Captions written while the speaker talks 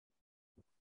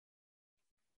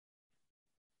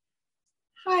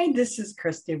Hi, this is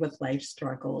Christy with Life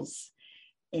Struggles.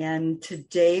 And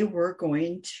today we're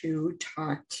going to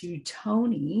talk to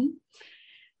Toni.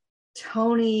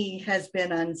 Toni has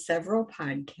been on several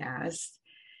podcasts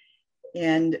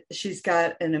and she's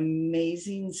got an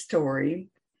amazing story.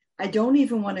 I don't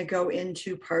even want to go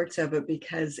into parts of it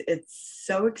because it's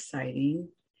so exciting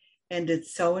and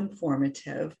it's so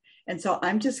informative. And so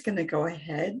I'm just going to go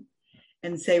ahead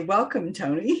and say, welcome,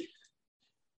 Toni.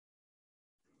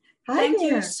 Hi Thank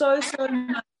there. You so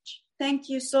much. Thank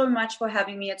you so much for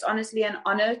having me. It's honestly an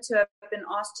honor to have been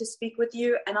asked to speak with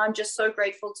you, and I'm just so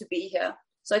grateful to be here.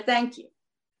 So thank you.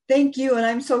 Thank you, and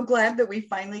I'm so glad that we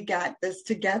finally got this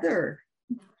together.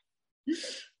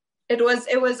 It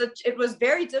was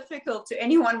very difficult to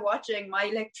anyone watching. My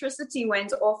electricity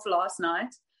went off last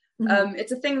night. Mm-hmm.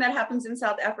 It's a thing that happens in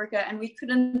South Africa, and we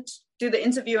couldn't do the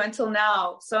interview until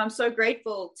now. So I'm so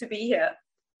grateful to be here.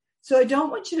 So I don't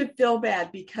want you to feel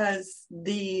bad because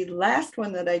the last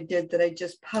one that I did that I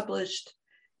just published,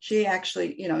 she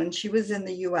actually, and she was in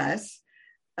the US,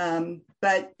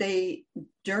 but they,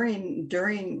 during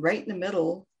right in the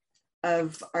middle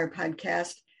of our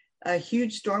podcast, a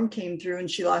huge storm came through and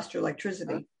she lost her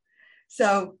electricity.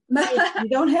 So you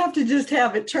don't have to just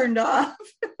have it turned off.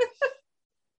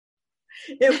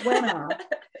 It went off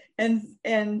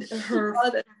and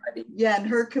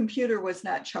her computer was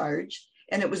not charged.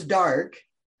 And it was dark,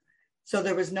 so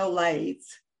there was no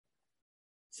lights.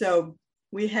 So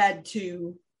I had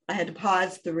to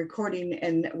pause the recording,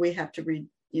 and we have to do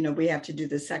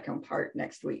the second part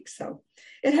next week. So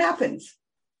it happens.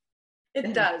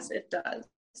 It does.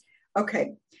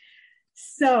 Okay.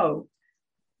 So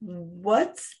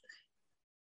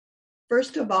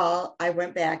first of all, I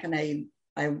went back and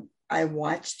I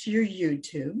watched your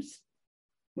YouTubes,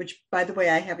 which, by the way,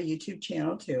 I have a YouTube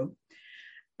channel too.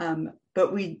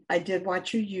 But I did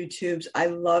watch your YouTubes. I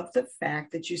love the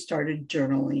fact that you started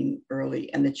journaling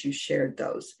early and that you shared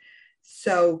those.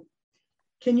 So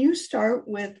can you start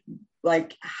with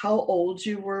like how old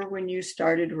you were when you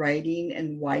started writing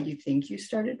and why you think you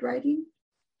started writing?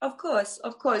 Of course.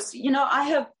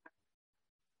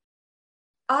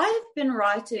 I've been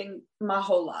writing my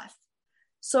whole life.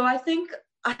 So I think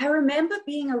I remember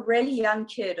being a really young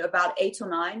kid, about 8 or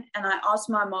 9, and I asked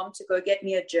my mom to go get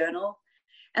me a journal.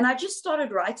 And I just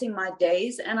started writing my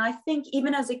days. And I think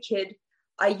even as a kid,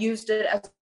 I used it as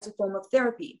a form of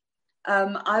therapy.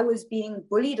 I was being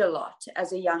bullied a lot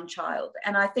as a young child.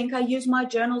 And I think I used my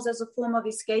journals as a form of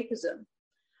escapism.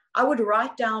 I would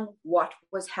write down what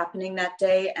was happening that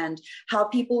day and how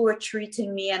people were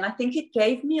treating me. And I think it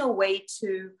gave me a way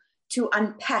to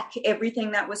unpack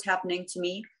everything that was happening to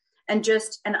me and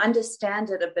understand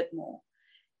it a bit more.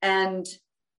 And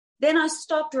then I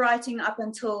stopped writing up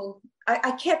until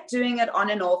I kept doing it on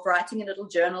and off, writing in little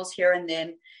journals here and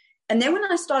then. And then when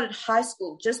I started high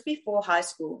school, just before high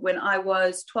school, when I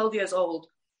was 12 years old,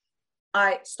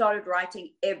 I started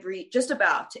writing just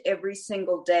about every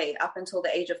single day up until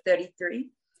the age of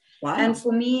 33. Wow. And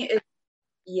for me, it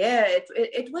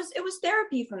was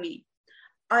therapy for me.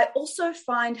 I also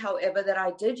find, however, that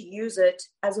I did use it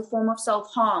as a form of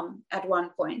self-harm at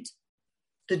one point.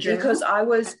 The journal? Because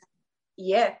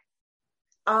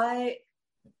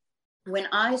when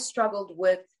I struggled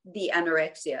with the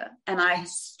anorexia, and I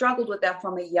struggled with that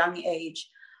from a young age,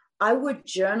 I would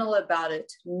journal about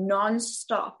it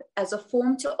nonstop as a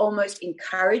form to almost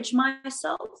encourage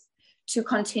myself to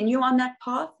continue on that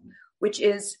path, which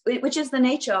is the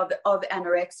nature of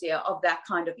anorexia, of that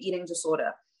kind of eating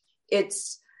disorder.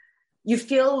 You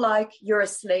feel like you're a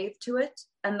slave to it,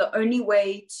 and the only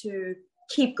way to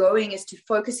keep going is to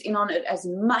focus in on it as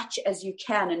much as you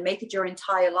can and make it your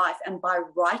entire life. And by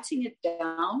writing it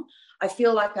down, I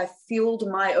feel like I fueled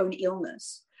my own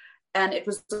illness. And it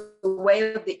was a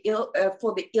way of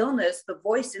for the illness, the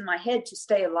voice in my head, to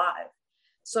stay alive.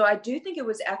 So I do think it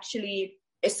was actually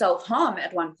a self-harm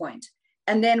at one point.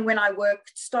 And then when I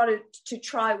started to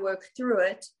work through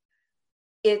it,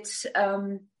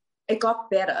 it got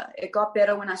better. It got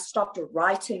better when I stopped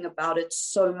writing about it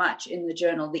so much in the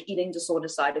journal, the eating disorder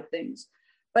side of things.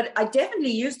 But I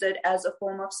definitely used it as a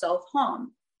form of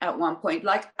self-harm at one point.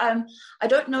 Like, I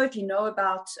don't know if you know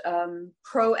about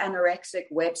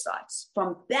pro-anorexic websites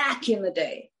from back in the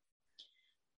day.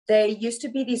 There used to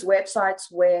be these websites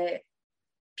where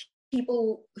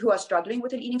people who are struggling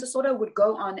with an eating disorder would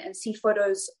go on and see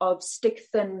photos of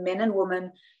stick-thin men and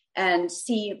women and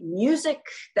see music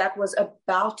that was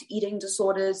about eating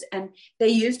disorders. And they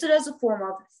used it as a form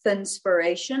of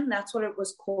thinspiration. That's what it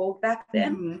was called back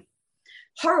then. Mm-hmm.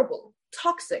 Horrible,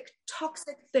 toxic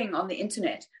thing on the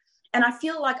internet. And I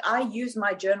feel like I used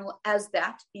my journal as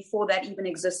that before that even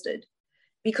existed.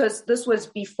 because this was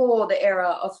before the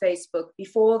era of Facebook,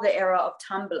 before the era of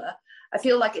Tumblr. I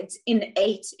feel like it's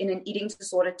innate in an eating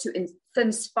disorder to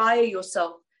inspire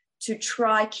yourself to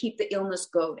try keep the illness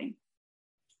going.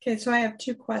 Okay, so I have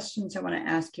two questions I want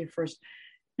to ask you first.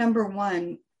 Number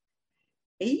one,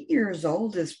 8 years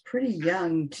old is pretty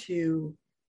young to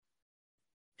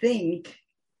think,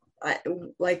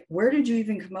 like, where did you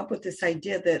even come up with this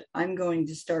idea that I'm going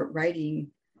to start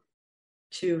writing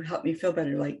to help me feel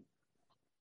better? Like,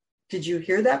 did you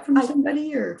hear that from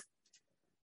somebody or?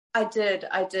 I did.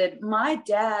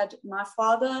 My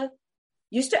father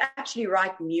used to actually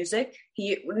write music.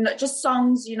 He just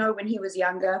songs, when he was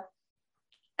younger.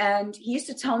 And he used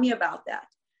to tell me about that.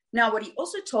 Now, what he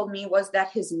also told me was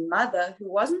that his mother,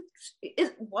 who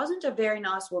wasn't a very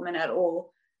nice woman at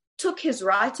all, took his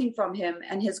writing from him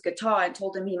and his guitar and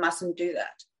told him he mustn't do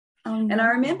that. Oh, no. And I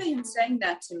remember him saying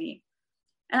that to me.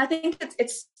 And I think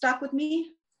it's stuck with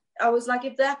me. I was like,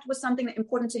 if that was something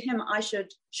important to him, I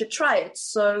should try it.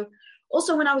 So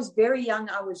also when I was very young,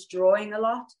 I was drawing a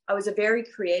lot. I was a very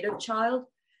creative child.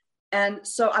 And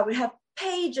so I would have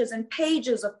pages and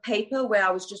pages of paper where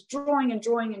I was just drawing and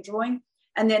drawing and drawing.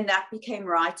 And then that became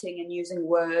writing and using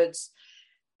words.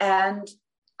 And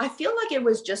I feel like it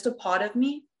was just a part of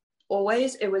me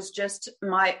always. It was just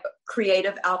my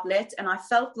creative outlet. And I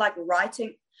felt like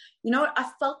writing,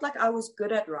 I felt like I was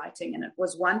good at writing, and it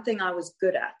was one thing I was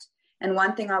good at and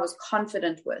one thing I was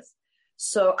confident with.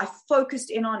 So I focused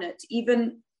in on it.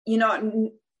 Even,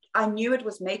 I knew it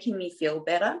was making me feel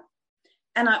better.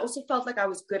 And I also felt like I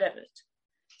was good at it.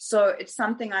 So it's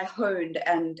something I honed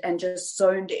and just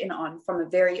zoned in on from a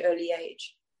very early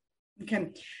age.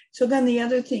 Okay. So then the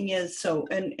other thing is,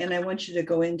 and I want you to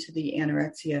go into the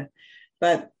anorexia,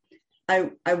 but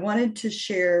I wanted to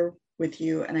share with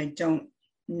you, and I don't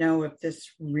know if this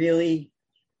really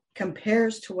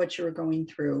compares to what you were going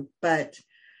through, but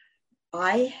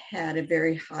I had a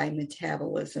very high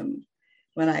metabolism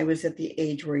when I was at the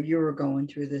age where you were going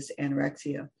through this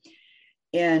anorexia.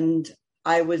 And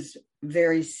I was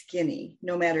very skinny.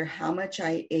 No matter how much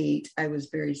I ate, I was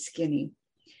very skinny.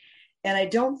 And I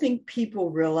don't think people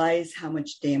realize how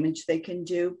much damage they can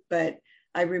do. But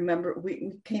I remember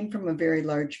we came from a very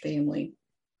large family,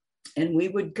 and we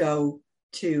would go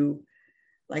to,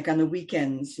 like on the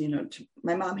weekends,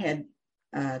 my mom had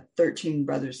 13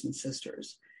 brothers and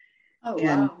sisters. Oh,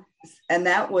 wow. And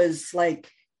that was like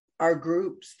our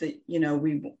groups that,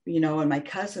 and my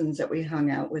cousins that we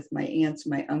hung out with, my aunts,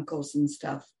 my uncles and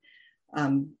stuff,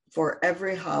 for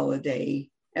every holiday,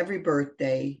 every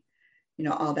birthday,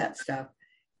 all that stuff.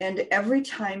 And every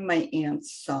time my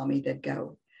aunts saw me, they'd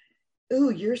go,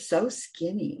 "Ooh, you're so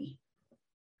skinny."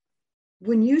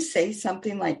 When you say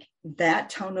something like that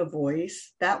tone of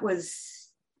voice,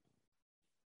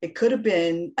 it could have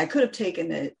been, I could have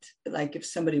taken it like if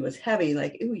somebody was heavy,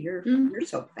 like, "Ooh, you're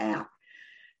so fat."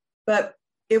 But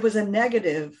it was a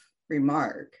negative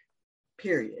remark,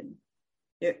 period.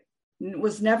 It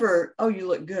was never, "Oh, you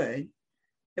look good."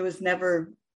 It was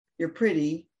never, "You're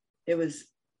pretty." It was,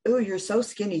 "Oh, you're so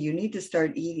skinny. You need to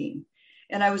start eating."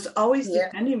 And I was always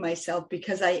defending myself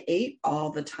because I ate all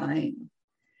the time.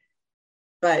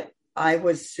 But I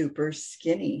was super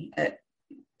skinny.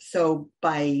 So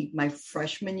by my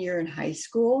freshman year in high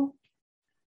school,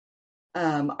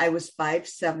 I was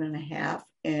 5'7.5",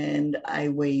 and I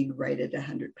weighed right at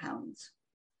 100 pounds.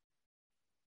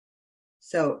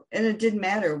 So, and it didn't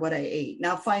matter what I ate.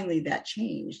 Now, finally that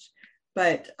changed,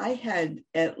 but I had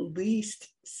at least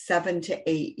 7 to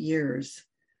 8 years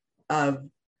of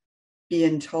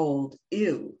being told,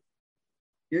 "Ew,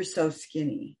 you're so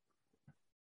skinny."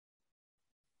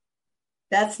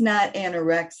 That's not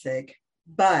anorexic,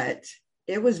 but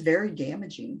it was very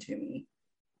damaging to me.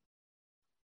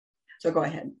 So go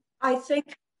ahead. I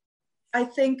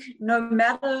think no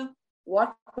matter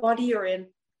what body you're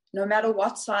in, no matter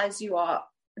what size you are,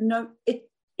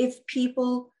 if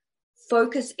people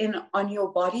focus in on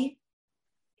your body,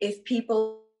 if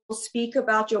people speak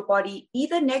about your body,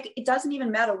 it doesn't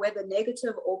even matter whether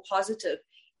negative or positive,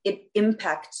 it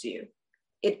impacts you.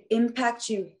 It impacts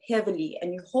you heavily,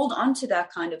 and you hold on to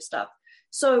that kind of stuff.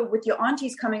 So with your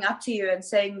aunties coming up to you and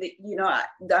saying that,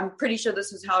 I'm pretty sure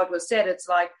this is how it was said. It's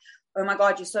like, "Oh my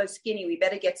God, you're so skinny. We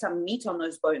better get some meat on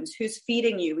those bones. Who's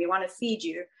feeding you? We want to feed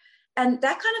you." And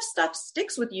that kind of stuff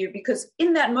sticks with you, because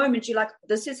in that moment, you're like,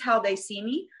 this is how they see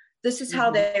me. This is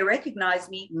how they recognize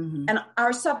me. Mm-hmm. And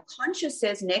our subconscious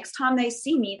says next time they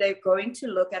see me, they're going to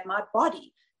look at my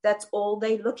body. That's all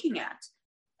they're looking at.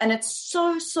 And it's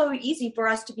so, so easy for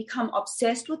us to become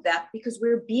obsessed with that because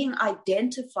we're being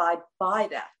identified by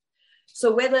that.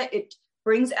 So whether it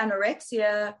brings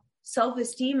anorexia,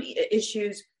 self-esteem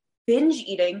issues, binge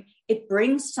eating, it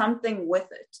brings something with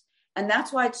it. And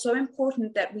that's why it's so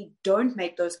important that we don't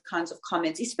make those kinds of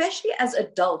comments, especially as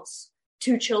adults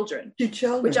to children. Which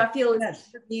I feel is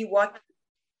what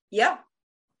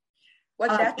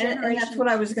that generation. And that's what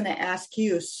I was going to ask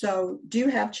you. So do you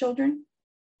have children?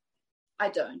 I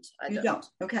don't. You don't.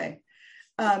 Okay.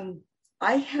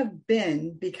 I have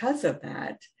been, because of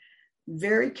that,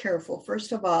 very careful.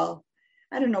 First of all,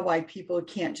 I don't know why people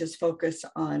can't just focus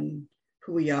on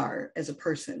who we are as a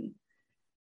person.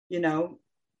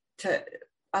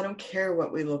 I don't care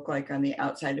what we look like on the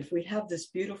outside. If we have this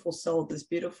beautiful soul, this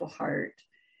beautiful heart,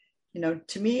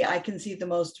 to me, I can see the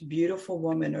most beautiful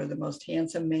woman or the most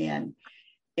handsome man,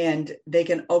 and they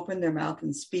can open their mouth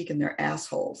and speak, and they're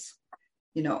assholes,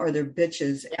 or they're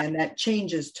bitches. Yeah. And that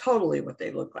changes totally what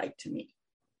they look like to me.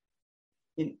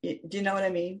 Do you know what I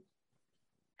mean?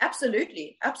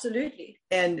 Absolutely. Absolutely.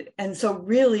 And so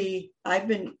really, I've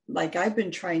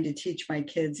been trying to teach my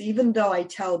kids, even though I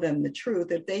tell them the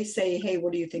truth, if they say, hey,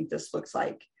 what do you think this looks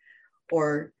like?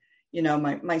 Or,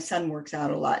 my son works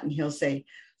out a lot, and he'll say,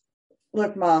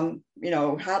 look, Mom,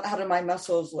 how do my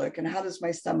muscles look? And how does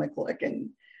my stomach look?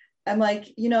 And I'm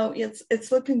like,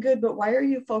 it's looking good, but why are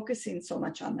you focusing so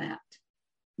much on that?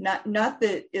 Not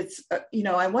that it's,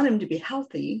 I want him to be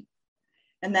healthy,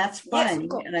 and that's fine.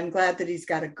 Yes, and I'm glad that he's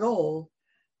got a goal,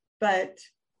 but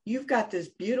you've got this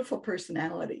beautiful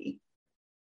personality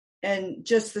and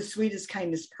just the sweetest,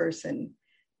 kindest person.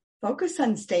 Focus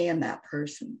on staying that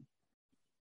person.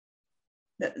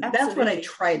 That's what I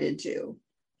try to do.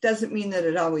 Doesn't mean that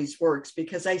it always works,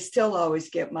 because I still always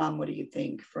get, Mom, what do you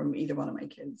think, from either one of my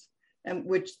kids, and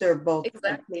which they're both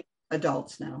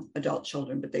adults now, adult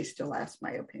children, but they still ask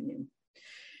my opinion.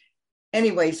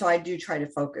 Anyway, so I do try to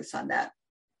focus on that.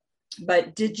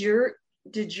 But did your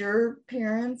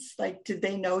parents, did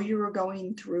they know you were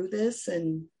going through this?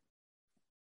 And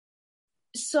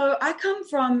so I come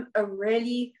from a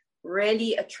really,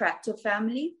 really attractive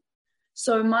family.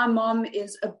 So my mom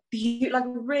is a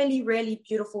really, really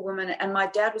beautiful woman, and my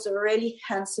dad was a really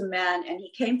handsome man, and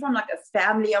he came from a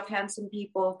family of handsome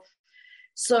people.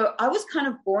 So I was kind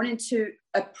of born into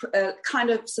a kind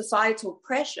of societal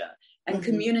pressure and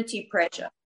community pressure.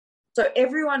 So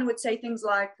everyone would say things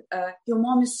like, your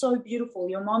mom is so beautiful,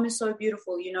 your mom is so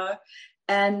beautiful,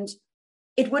 and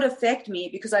it would affect me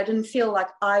because I didn't feel like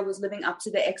I was living up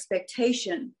to the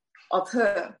expectation of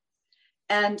her.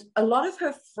 And a lot of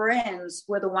her friends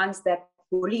were the ones that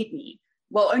bullied me.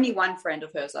 Well, only one friend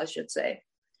of hers, I should say.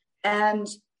 And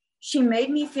she made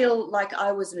me feel like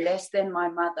I was less than my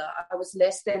mother. I was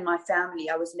less than my family.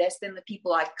 I was less than the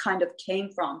people I kind of came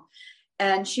from.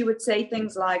 And she would say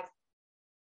things like,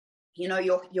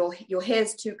 your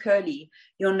hair's too curly,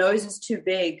 your nose is too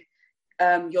big,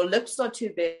 your lips are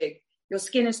too big, your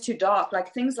skin is too dark,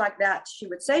 things like that she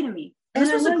would say to me. And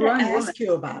I wanted to ask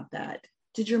you about that.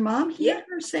 Did your mom hear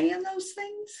her saying those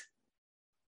things?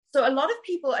 So a lot of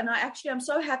people, and I'm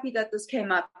so happy that this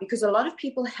came up, because a lot of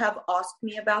people have asked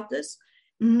me about this.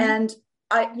 Mm-hmm. And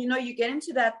you get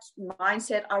into that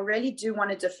mindset. I really do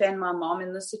want to defend my mom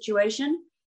in this situation,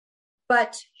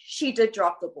 but she did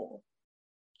drop the ball.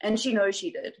 And she knows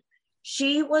she did.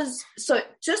 She was, so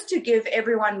just to give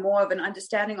everyone more of an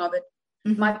understanding of it,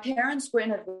 my parents were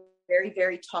in a very,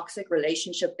 very toxic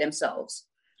relationship themselves.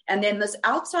 And then this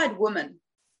outside woman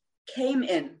came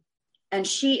in, and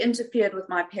she interfered with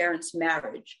my parents'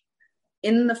 marriage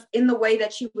in the way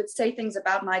that she would say things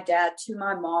about my dad to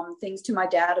my mom, things to my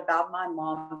dad about my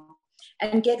mom,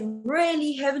 and get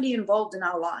really heavily involved in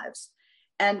our lives.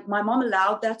 And my mom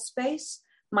allowed that space.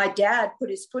 My dad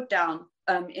put his foot down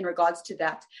in regards to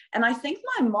that. And I think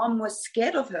my mom was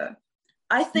scared of her.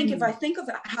 I think if I think of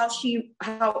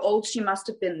how old she must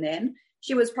have been then,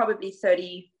 she was probably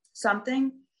 30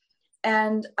 something.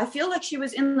 And I feel like she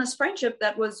was in this friendship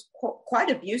that was quite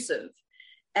abusive.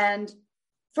 And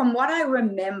from what I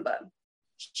remember,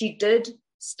 she did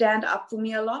stand up for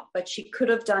me a lot, but she could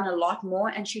have done a lot more,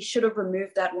 and she should have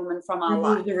removed that woman from our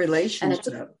life. The relationship. And it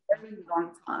took a very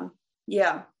long time.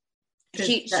 Yeah.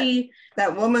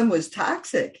 That woman was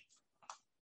toxic.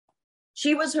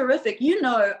 She was horrific.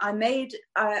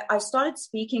 I started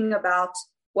speaking about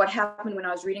what happened when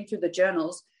I was reading through the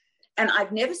journals, and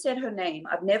I've never said her name.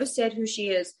 I've never said who she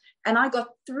is. And I got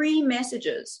three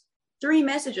messages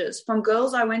from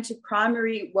girls I went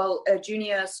to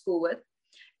junior school with.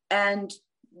 And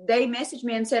they messaged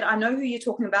me and said, I know who you're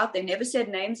talking about. They never said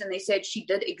names. And they said she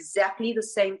did exactly the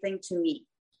same thing to me.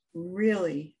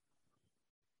 Really?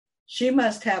 She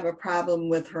must have a problem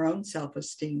with her own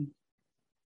self-esteem.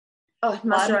 Oh, it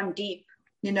must run deep.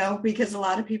 Because a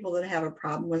lot of people that have a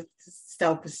problem with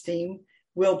self-esteem,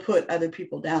 will put other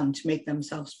people down to make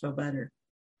themselves feel better.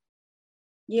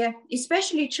 Yeah,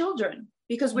 especially children,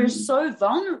 because we're so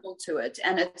vulnerable to it,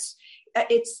 and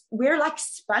we're like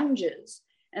sponges.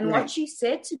 And Right. what she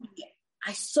said to me,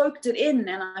 I soaked it in,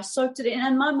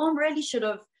 and my mom really should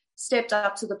have stepped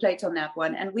up to the plate on that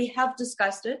one. And we have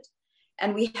discussed it,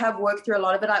 and we have worked through a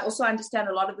lot of it. I also understand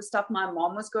a lot of the stuff my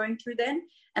mom was going through then,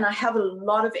 and I have a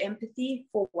lot of empathy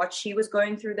for what she was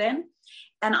going through then,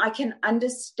 and I can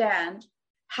understand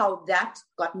how that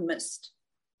got missed.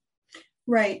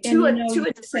 Right. And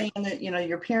you're saying that,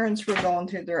 your parents were going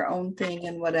through their own thing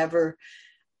and whatever.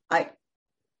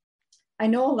 I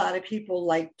know a lot of people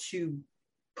like to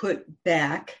put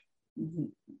back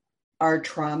our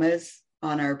traumas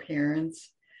on our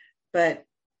parents, but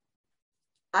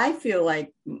I feel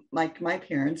like my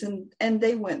parents, and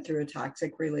they went through a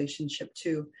toxic relationship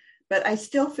too, but I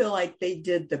still feel like they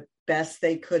did the best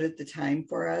they could at the time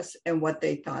for us and what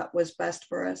they thought was best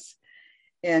for us.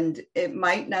 And it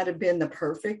might not have been the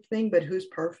perfect thing, but who's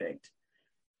perfect?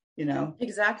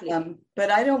 Exactly.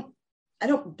 But I don't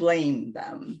blame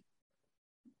them.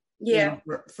 Yeah.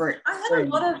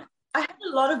 I had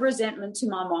a lot of resentment to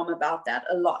my mom about that.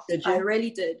 A lot. Did you? I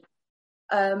really did.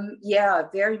 Yeah,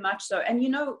 very much so. And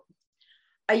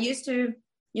I used to,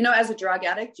 as a drug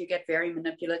addict, you get very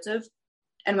manipulative.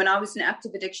 And when I was in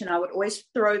active addiction, I would always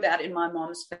throw that in my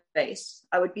mom's face.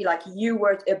 I would be like, you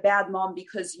were a bad mom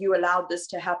because you allowed this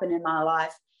to happen in my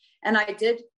life. And I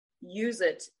did use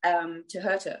it to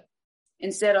hurt her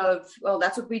instead of, well,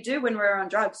 that's what we do when we're on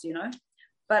drugs,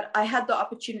 But I had the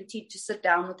opportunity to sit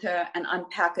down with her and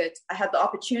unpack it. I had the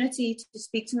opportunity to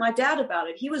speak to my dad about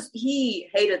it. He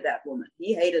hated that woman.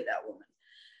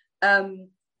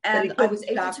 And I was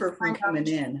able to stop her from coming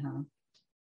in, huh?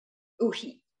 Oh,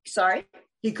 sorry?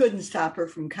 He couldn't stop her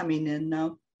from coming in,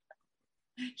 no?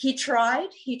 He tried.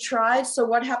 So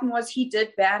what happened was he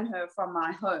did ban her from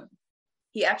my home.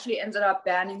 He actually ended up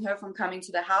banning her from coming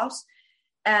to the house.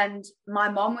 And my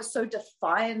mom was so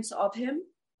defiant of him.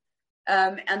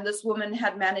 And this woman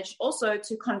had managed also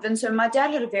to convince her. My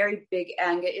dad had a very big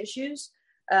anger issues,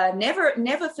 never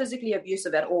physically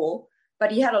abusive at all,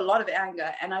 but he had a lot of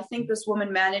anger. And I think this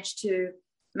woman managed to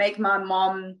make my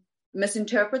mom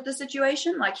misinterpret the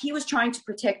situation. Like, he was trying to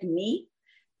protect me,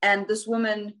 and this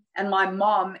woman and my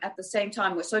mom at the same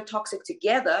time were so toxic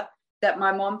together that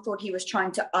my mom thought he was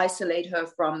trying to isolate her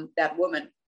from that woman.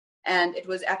 And it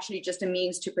was actually just a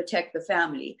means to protect the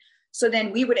family. So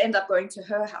then we would end up going to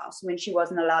her house when she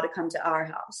wasn't allowed to come to our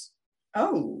house.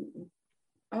 Oh,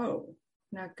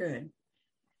 not good.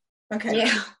 Okay.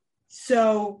 Yeah.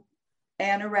 So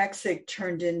anorexic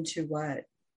turned into what?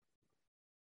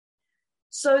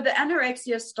 So the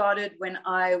anorexia started when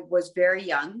I was very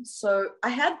young. So I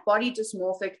had body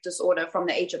dysmorphic disorder from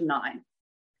the age of 9.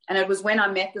 And it was when I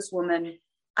met this woman.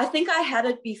 I think I had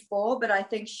it before, but I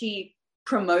think she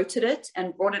promoted it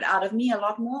and brought it out of me a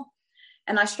lot more.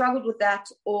 And I struggled with that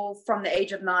all from the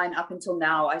age of 9 up until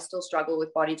now. I still struggle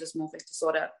with body dysmorphic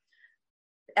disorder.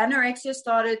 Anorexia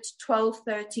started 12,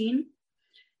 13,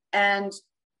 and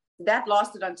that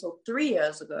lasted until 3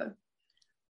 years ago.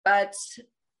 But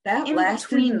that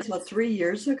lasted until 3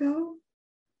 years ago?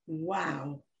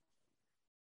 Wow.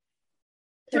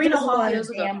 3.5 years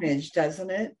ago. Damage, doesn't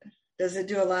it? Does it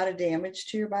do a lot of damage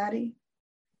to your body?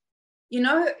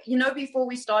 Before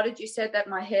we started, you said that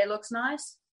my hair looks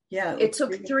nice. Yeah. It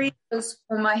took 3 years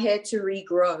for my hair to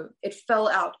regrow. It fell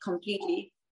out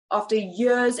completely after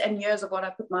years and years of what I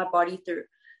put my body through.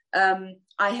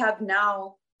 I have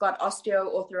now got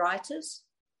osteoarthritis,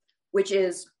 which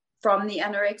is from the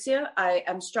anorexia. I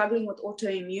am struggling with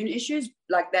autoimmune issues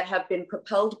like that have been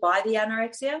propelled by the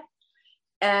anorexia.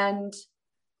 And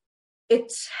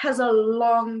it has a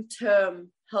long-term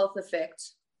health effect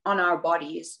on our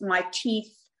bodies. My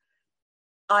teeth,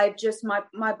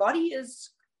 my body is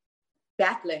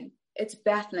battling. It's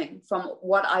battling from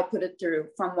what I put it through,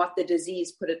 from what the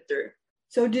disease put it through.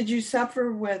 So did you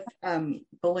suffer with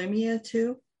bulimia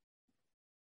too?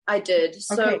 I did.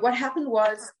 So what happened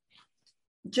was,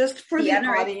 just for the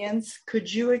audience,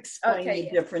 could you explain the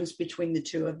difference between the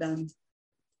two of them?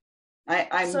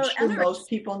 I'm sure most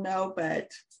people know,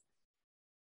 but...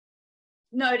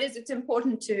 No, it is. It's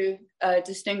important to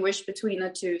distinguish between the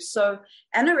two. So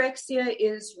anorexia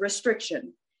is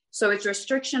restriction. So it's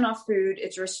restriction of food,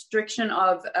 it's restriction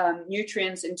of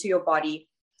nutrients into your body,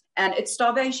 and it's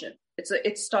starvation.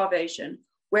 It's starvation.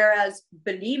 Whereas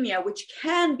bulimia, which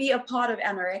can be a part of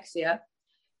anorexia,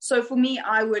 so for me,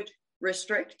 I would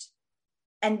restrict,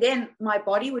 and then my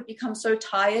body would become so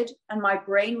tired and my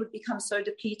brain would become so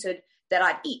depleted that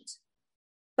I'd eat,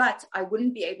 but I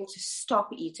wouldn't be able to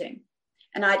stop eating.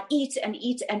 and I'd eat and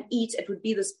eat and eat. It would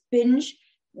be this binge.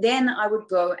 Then I would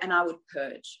go and I would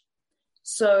purge.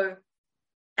 So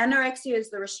anorexia is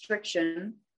the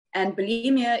restriction, and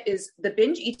bulimia is the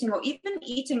binge eating, or even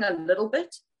eating a little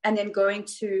bit and then going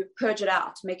to purge it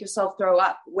out, make yourself throw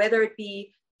up, whether it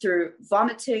be through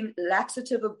vomiting,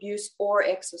 laxative abuse, or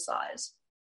exercise.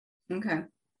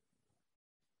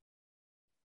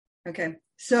 Okay.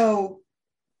 So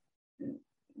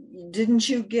didn't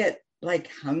you get like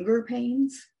hunger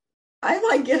pains?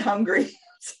 I get hungry.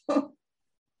 So.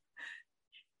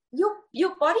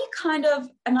 Your body kind of,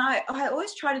 and I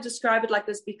always try to describe it like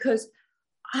this, because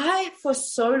I for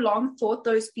so long thought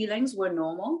those feelings were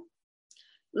normal.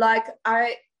 Like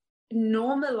I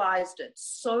normalized it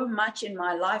so much in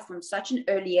my life from such an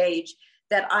early age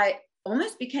that I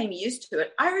almost became used to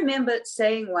it. I remember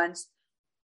saying once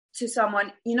to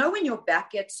someone, when your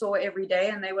back gets sore every day,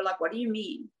 and they were like, what do you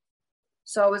mean?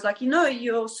 So I was like,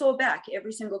 your sore back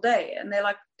every single day. And they're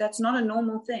like, that's not a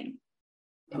normal thing.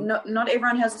 Not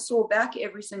everyone has a sore back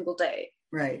every single day.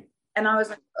 Right. And I was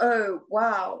like, oh,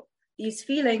 wow, these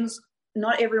feelings,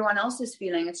 not everyone else is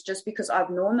feeling. It's just because I've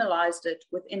normalized it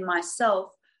within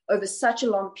myself over such a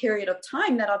long period of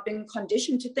time that I've been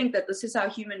conditioned to think that this is how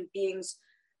human beings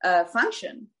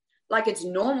function. Like it's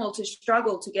normal to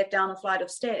struggle to get down a flight of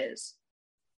stairs.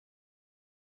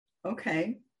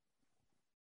 Okay.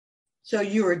 So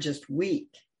you were just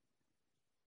weak.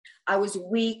 I was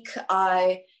weak.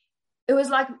 It was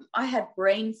like I had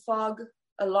brain fog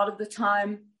a lot of the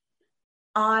time.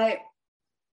 I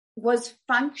was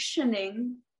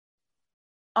functioning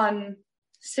on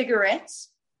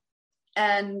cigarettes,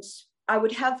 and I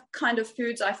would have kind of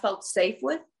foods I felt safe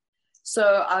with. So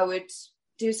I would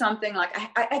do something like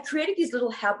I created these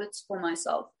little habits for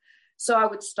myself. So I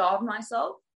would starve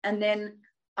myself, and then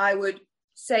I would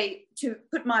say, to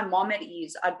put my mom at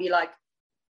ease, I'd be like,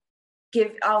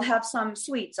 I'll have some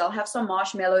sweets, I'll have some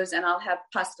marshmallows, and I'll have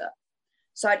pasta.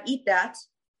 So I'd eat that,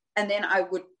 and then I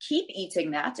would keep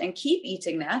eating that and keep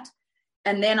eating that.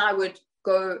 And then I would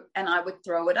go and I would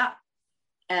throw it up.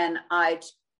 And I'd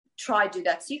try to do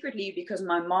that secretly because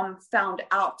my mom found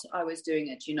out I was doing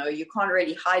it. You can't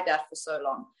really hide that for so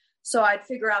long. So I'd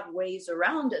figure out ways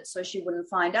around it so she wouldn't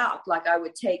find out. Like I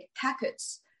would take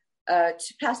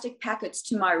plastic packets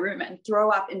to my room and throw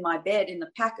up in my bed in the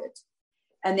packet,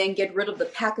 and then get rid of the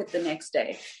packet the next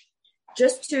day,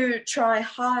 just to try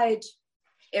hide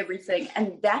everything.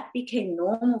 And that became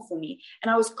normal for me.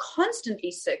 And I was constantly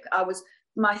sick.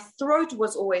 My throat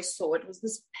was always sore. It was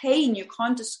this pain you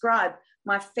can't describe.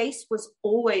 My face was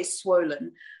always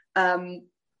swollen.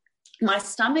 My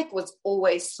stomach was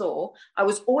always sore. I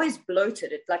was always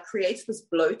bloated. It like creates this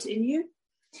bloat in you.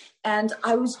 And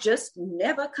I was just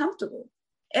never comfortable,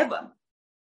 ever.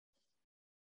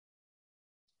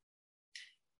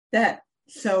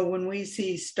 So when we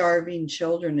see starving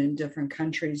children in different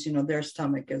countries, their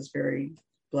stomach is very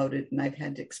bloated, and I've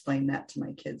had to explain that to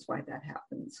my kids why that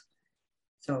happens.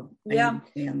 So I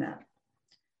understand that.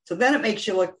 So then it makes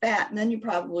you look fat, and then you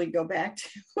probably go back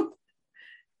to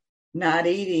not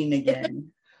eating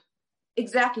again.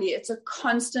 Exactly. It's a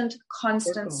constant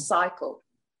cycle.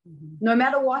 Mm-hmm. No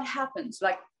matter what happens.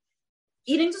 Like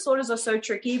eating disorders are so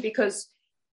tricky because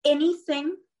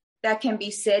anything that can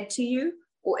be said to you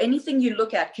or anything you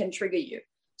look at can trigger you.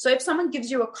 So if someone gives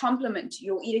you a compliment,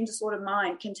 your eating disordered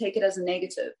mind can take it as a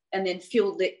negative and then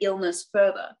fuel the illness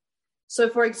further. So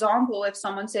for example, if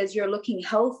someone says you're looking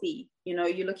healthy,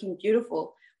 you're looking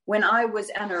beautiful. When I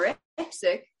was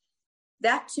anorexic,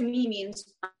 that to me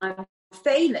means I'm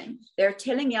failing. They're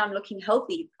telling me I'm looking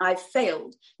healthy. I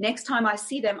failed. Next time I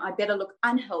see them, I better look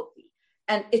unhealthy.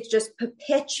 And it just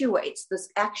perpetuates this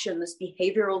action, this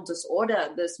behavioral disorder,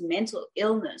 this mental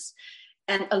illness.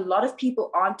 And a lot of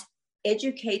people aren't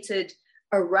educated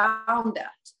around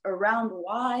that, around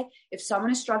why, if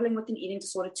someone is struggling with an eating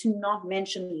disorder, to not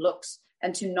mention looks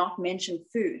and to not mention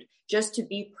food, just to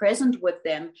be present with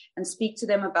them and speak to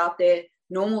them about their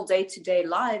normal day-to-day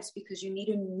lives, because you need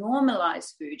to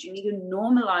normalize food. You need to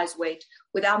normalize weight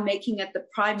without making it the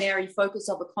primary focus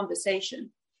of a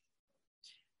conversation.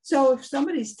 So if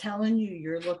somebody's telling you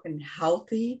you're looking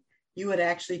healthy, you would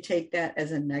actually take that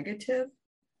as a negative?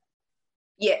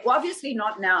 Yeah, well, obviously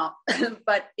not now,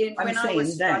 but when I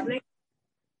was struggling. Then.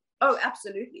 Oh,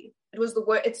 absolutely. It was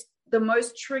it's the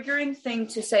most triggering thing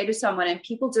to say to someone, and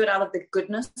people do it out of the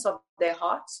goodness of their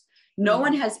hearts. No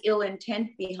one has ill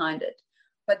intent behind it,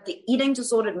 but the eating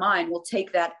disordered mind will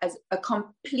take that as a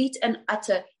complete and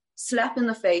utter slap in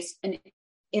the face and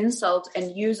insult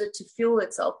and use it to fuel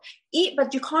itself.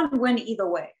 But you can't win either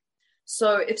way.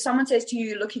 So if someone says to you,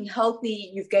 you're looking healthy,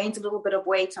 you've gained a little bit of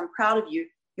weight, I'm proud of you,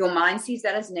 your mind sees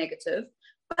that as negative.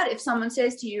 But if someone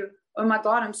says to you, oh my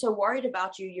God, I'm so worried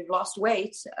about you, you've lost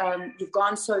weight, you've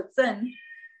gone so thin,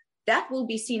 that will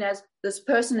be seen as, this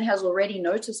person has already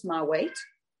noticed my weight.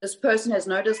 This person has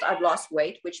noticed I've lost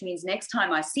weight, which means next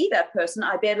time I see that person,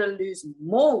 I better lose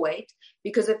more weight,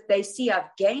 because if they see I've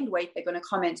gained weight, they're going to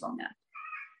comment on that.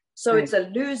 So It's a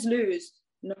lose-lose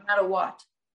no matter what.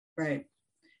 Right.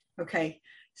 Okay.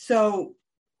 So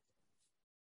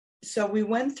we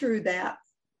went through that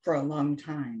for a long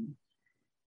time,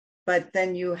 but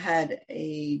then you had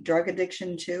a drug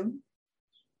addiction too?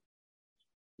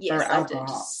 Yes, I did.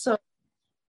 So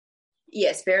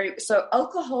yes, so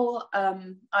alcohol,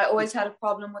 I always had a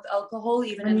problem with alcohol,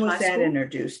 even in high school. When was that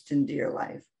introduced into your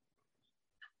life?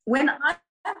 When I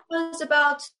was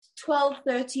about 12,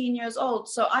 13 years old.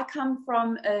 So I come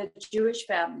from a Jewish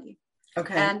family.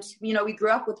 Okay. And, we grew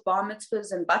up with bar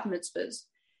mitzvahs and bat mitzvahs.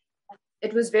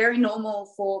 It was very normal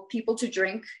for people to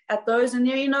drink at those. And,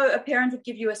 a parent would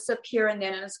give you a sip here and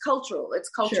then, and it's cultural.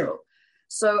 Sure.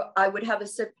 So I would have a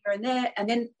sip here and there, and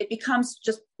then it becomes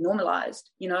just normalized,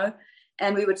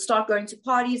 and we would start going to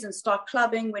parties and start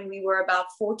clubbing when we were about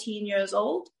 14 years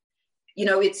old.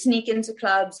 We'd sneak into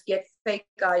clubs, get fake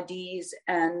IDs,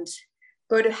 and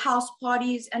go to house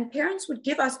parties, and parents would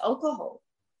give us alcohol.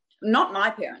 Not my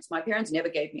parents. My parents never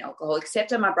gave me alcohol,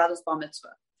 except at my brother's bar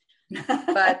mitzvah.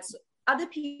 But other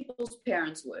people's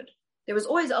parents would. There was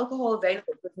always alcohol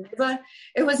available.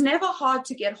 It was never hard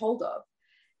to get hold of.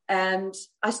 And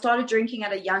I started drinking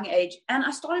at a young age, and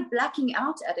I started blacking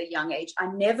out at a young age. I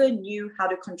never knew how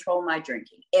to control my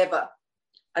drinking, ever.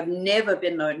 I've never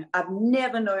known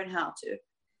how to.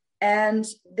 And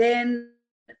then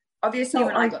obviously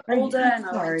when I got older and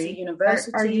I went to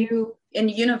university,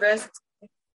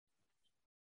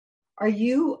 Are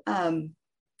you an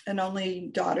only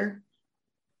daughter?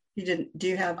 Do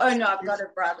you have? Oh no, I've got a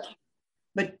brother.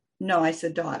 But no, I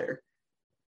said daughter.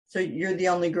 So you're the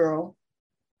only girl?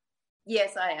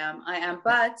 Yes, I am.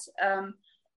 But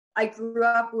I grew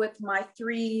up with my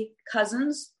 3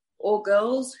 cousins, all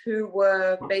girls, who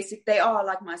were they are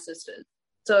like my sisters.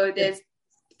 So there's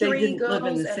 3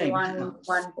 girls and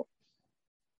one boy.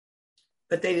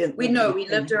 But they didn't. We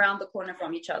lived around the corner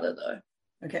from each other though.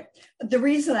 Okay. The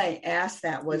reason I asked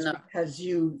that was because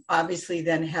you obviously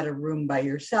then had a room by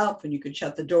yourself and you could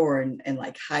shut the door and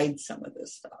like hide some of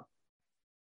this stuff.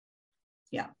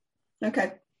 Yeah.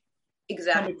 Okay.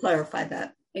 Exactly. Let me clarify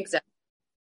that. Exactly.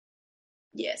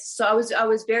 Yes. So I was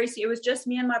it was just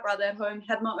me and my brother at home,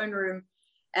 had my own room,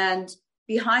 and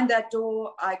behind that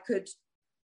door I could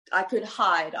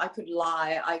hide, I could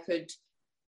lie, I could,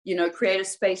 create a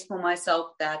space for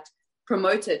myself that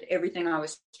promoted everything I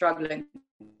was struggling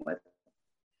with.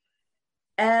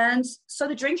 And so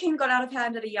the drinking got out of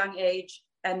hand at a young age.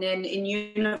 And then in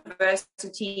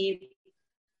university,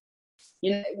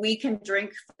 we can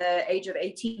drink from the age of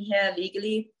 18 here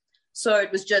legally. So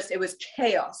it was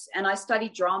chaos. And I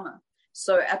studied drama.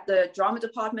 So at the drama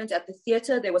department, at the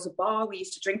theater, there was a bar. We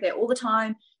used to drink there all the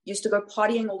time, used to go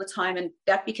partying all the time. And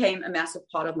that became a massive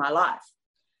part of my life.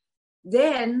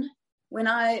 Then when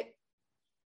I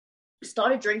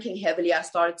started drinking heavily, I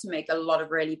started to make a lot of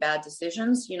really bad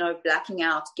decisions, blacking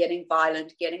out, getting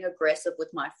violent, getting aggressive with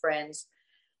my friends.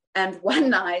 And one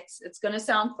night, it's going to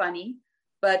sound funny,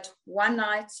 but one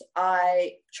night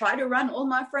I tried to run all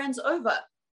my friends over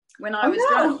when I was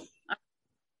drunk.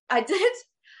 I did.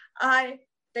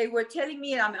 They were telling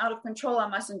me I'm out of control, I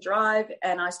mustn't drive.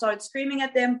 And I started screaming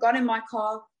at them, got in my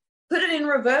car, put it in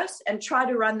reverse and tried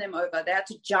to run them over. They had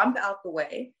to jump out the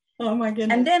way. Oh my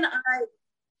goodness. And then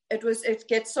it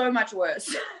gets so much worse.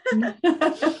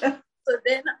 So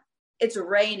then it's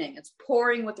raining. It's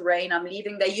pouring with rain. I'm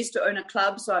leaving. They used to own a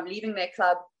club, so I'm leaving their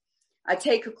club. I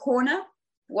take a corner.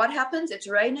 What happens? It's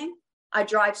raining. I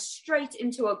drive straight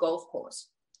into a golf course.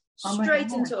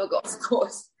 Into a golf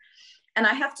course. And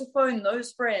I have to phone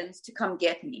those friends to come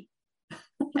get me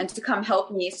and to come help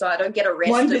me so I don't get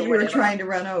arrested. Ones that you were trying to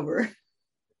run over.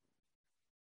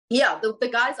 Yeah, the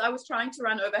guys I was trying to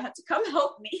run over had to come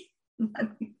help me.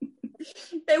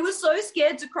 They were so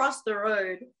scared to cross the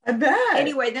road. I bet.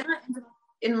 Anyway, then I ended up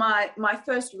in my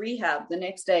first rehab the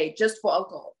next day just for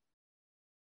alcohol.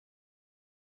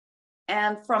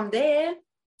 And from there,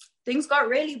 things got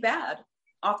really bad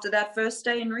after that first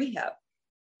day in rehab.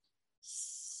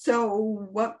 So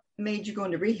what made you go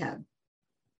into rehab?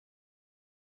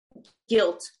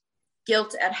 Guilt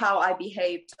at how I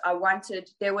behaved. I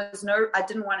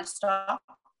didn't want to stop.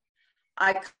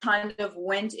 I kind of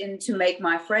went in to make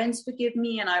my friends forgive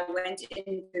me, and I went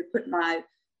in to put my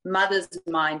mother's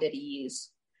mind at ease.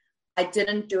 I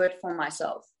didn't do it for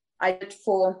myself. I did it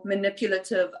for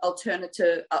manipulative,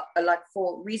 alternative, like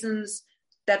for reasons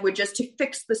that were just to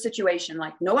fix the situation.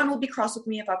 Like, no one will be cross with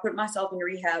me if I put myself in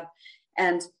rehab,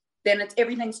 and then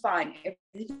everything's fine.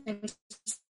 Everything's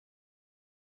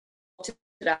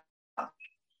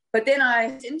But then I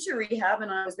went into rehab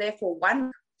and I was there for 1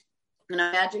 week and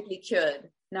I magically cured.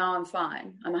 Now I'm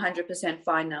fine. I'm 100%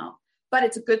 fine now. But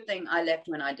it's a good thing I left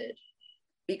when I did.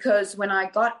 Because when I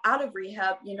got out of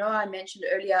rehab, I mentioned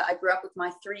earlier, I grew up with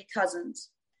my 3 cousins,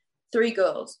 3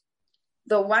 girls.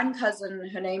 The one cousin,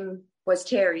 her name was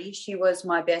Terry. She was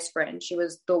my best friend. She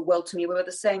was the world to me. We were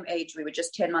the same age. We were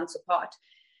just 10 months apart.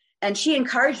 And she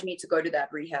encouraged me to go to that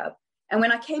rehab. And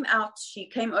when I came out, she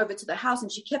came over to the house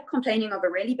and she kept complaining of a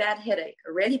really bad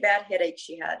headache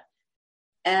she had.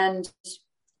 And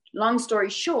long story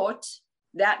short,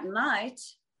 that night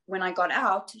when I got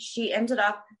out, she ended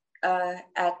up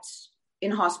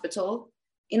in hospital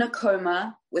in a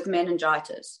coma with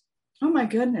meningitis. Oh my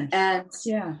goodness. And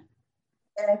yeah.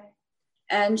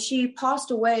 And she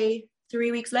passed away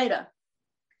 3 weeks later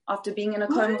after being in a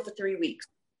coma for 3 weeks.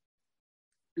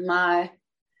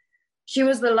 She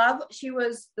was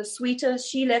the sweetest.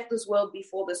 She left this world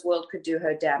before this world could do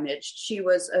her damage. She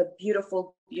was a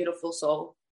beautiful, beautiful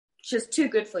soul. She's too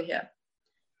good for here.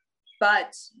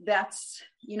 But that's,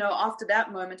 after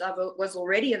that moment, I was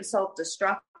already in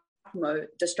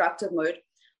destructive mode.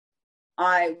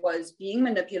 I was being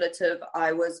manipulative.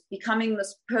 I was becoming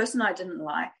this person I didn't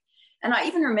like. And I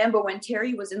even remember when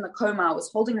Terry was in the coma, I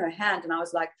was holding her hand and I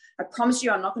was like, I promise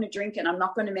you, I'm not going to drink and I'm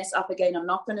not going to mess up again. I'm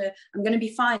going to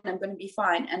be fine. I'm going to be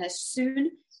fine. And as soon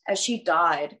as she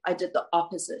died, I did the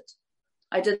opposite.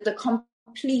 I did the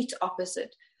complete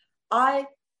opposite. I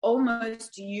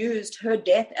almost used her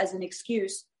death as an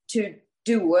excuse to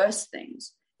do worse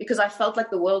things because I felt like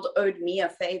the world owed me a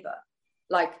favor.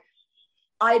 Like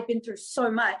I had been through so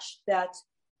much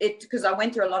because I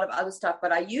went through a lot of other stuff,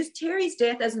 but I used Terry's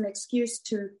death as an excuse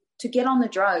to get on the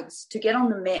drugs, to get on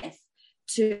the meth,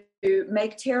 to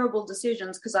make terrible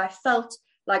decisions because I felt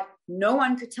like no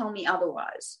one could tell me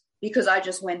otherwise because I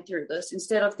just went through this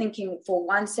instead of thinking for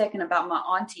 1 second about my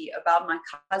auntie, about my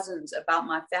cousins, about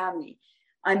my family.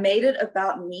 I made it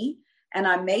about me and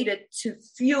I made it to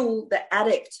fuel the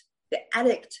addict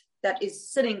that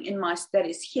is sitting that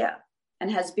is here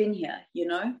and has been here,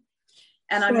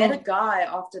 And I met a guy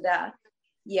after that.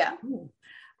 Yeah.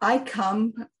 I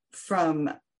come from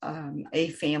a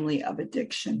family of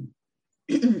addiction.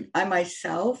 I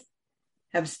myself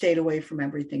have stayed away from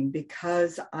everything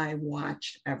because I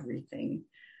watched everything.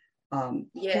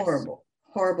 Yes.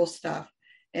 Horrible stuff.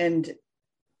 And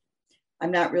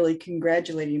I'm not really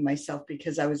congratulating myself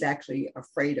because I was actually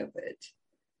afraid of it.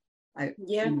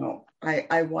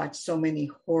 I watched so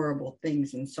many horrible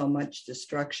things and so much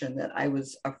destruction that I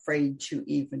was afraid to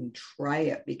even try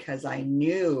it because I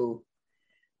knew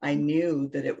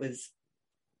that it was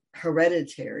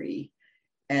hereditary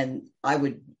and I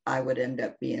would end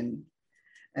up being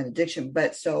an addiction.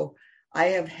 But so I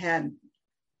have had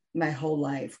my whole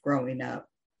life growing up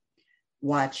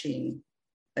watching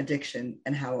addiction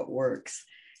and how it works.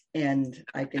 And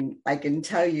I can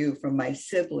tell you from my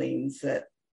siblings that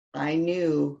I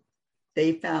knew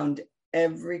they found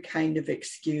every kind of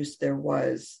excuse there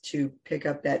was to pick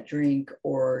up that drink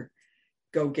or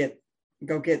go get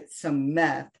some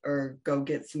meth or go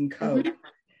get some coke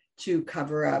to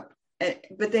cover up.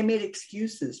 But they made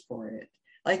excuses for it.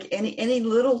 Like any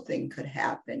little thing could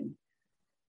happen,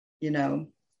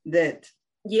 that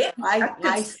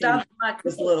I think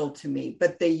was little to me,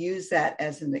 but they use that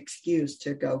as an excuse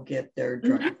to go get their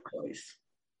drug of choice.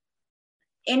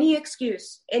 Any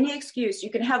excuse.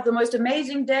 You can have the most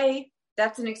amazing day.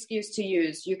 That's an excuse to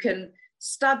use. You can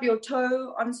stub your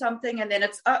toe on something and then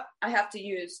it's, I have to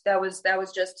use. It was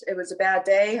a bad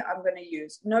day. I'm going to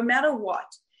use. No matter what.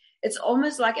 It's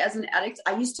almost like as an addict,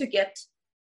 I used to get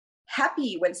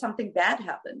happy when something bad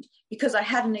happened because I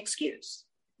had an excuse.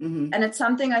 Mm-hmm. And it's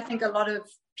something I think a lot of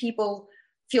people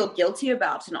feel guilty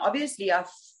about. And obviously I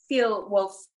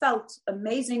felt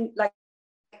amazing, like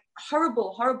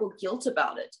horrible guilt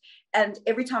about it. And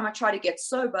every time I try to get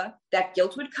sober, that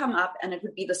guilt would come up and it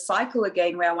would be the cycle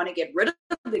again where I want to get rid of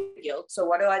the guilt. So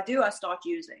what do? I start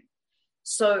using.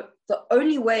 So the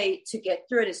only way to get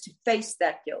through it is to face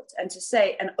that guilt and to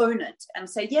say and own it and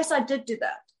say, yes, I did do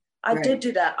that. I did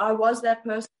do that. I was that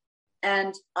person.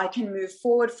 And I can move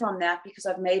forward from that because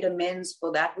I've made amends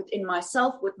for that within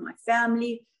myself, with my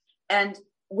family, and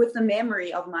with the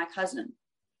memory of my cousin.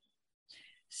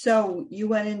 So you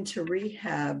went into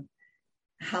rehab.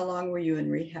 How long were you in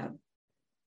rehab?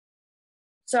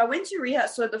 So I went to rehab.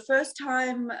 So the first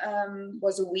time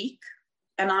was a week.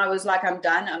 And I was like, I'm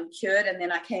done. I'm cured. And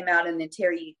then I came out and then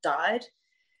Terry died.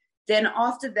 Then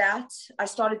after that, I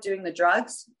started doing the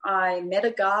drugs. I met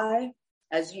a guy,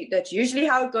 that's usually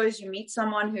how it goes. You meet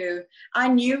someone who, I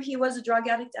knew he was a drug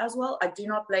addict as well. I do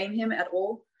not blame him at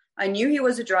all. I knew he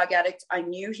was a drug addict. I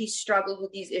knew he struggled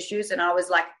with these issues. And I was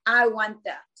like, I want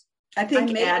that. I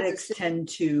think addicts tend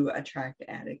to attract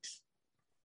addicts.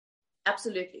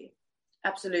 Absolutely.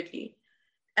 Absolutely.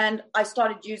 And I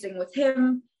started using with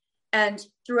him. And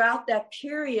throughout that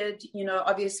period,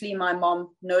 obviously my mom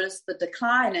noticed the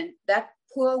decline. And that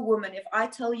poor woman, if I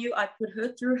tell you, I put her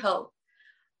through hell.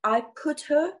 I put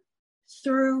her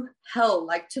through hell,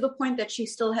 like to the point that she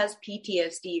still has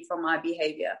PTSD from my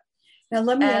behavior. Now,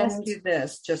 let me ask you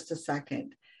this just a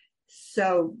second.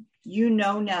 So,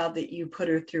 now that you put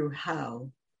her through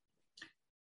hell,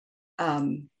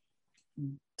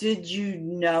 did you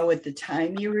know at the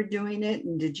time you were doing it?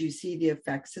 And did you see the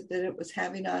effects that it was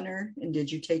having on her? And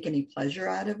did you take any pleasure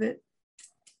out of it?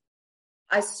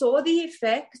 I saw the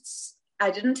effects.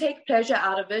 I didn't take pleasure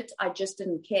out of it. I just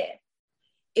didn't care.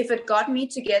 If it got me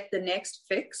to get the next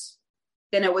fix,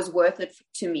 then it was worth it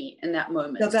to me in that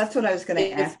moment. So that's what I was going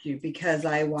to ask you, because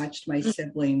I watched my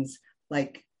siblings,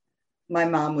 like my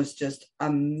mom was just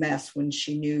a mess when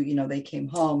she knew, they came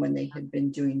home and they had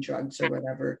been doing drugs or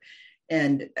whatever.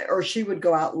 Or she would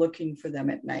go out looking for them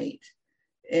at night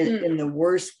in the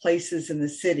worst places in the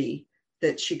city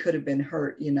that she could have been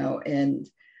hurt, and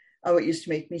it used to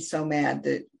make me so mad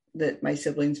that my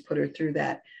siblings put her through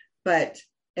that. But,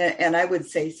 and I would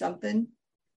say something,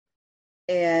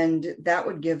 and that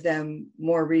would give them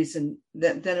more reason.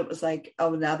 Then it was like,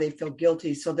 oh, now they feel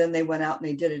guilty. So then they went out and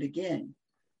they did it again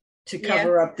to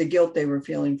cover up the guilt they were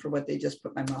feeling for what they just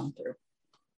put my mom through.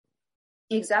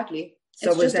 Exactly.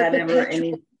 So was that ever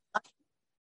any?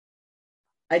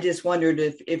 I just wondered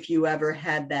if you ever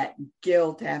had that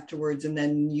guilt afterwards and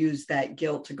then use that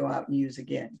guilt to go out and use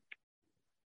again.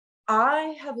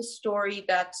 I have a story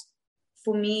that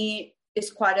for me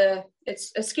is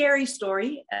it's a scary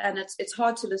story, and it's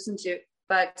hard to listen to.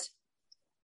 But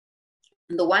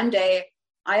the one day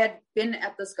I had been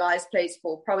at this guy's place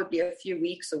for probably a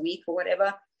week or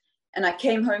whatever. And I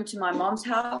came home to my mom's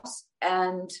house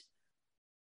and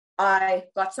I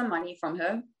got some money from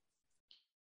her,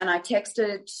 and I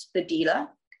texted the dealer,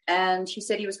 and he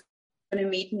said he was going to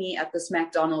meet me at this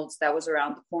McDonald's that was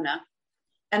around the corner.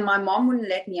 And my mom wouldn't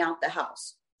let me out the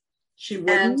house. She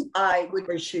wouldn't? And I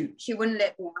would shoot. She wouldn't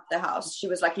let me out the house. She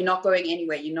was like, you're not going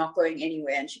anywhere. You're not going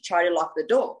anywhere. And she tried to lock the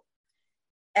door.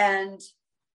 And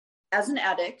as an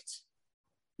addict,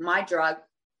 my drug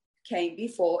came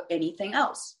before anything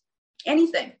else.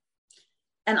 Anything.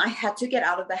 And I had to get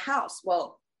out of the house.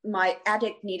 Well, my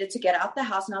addict needed to get out the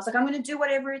house. And I was like, I'm going to do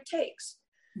whatever it takes.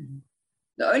 Mm-hmm.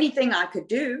 The only thing I could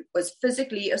do was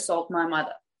physically assault my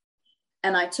mother.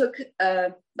 And I took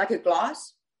a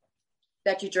glass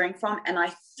that you drink from, and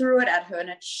I threw it at her, and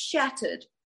it shattered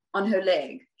on her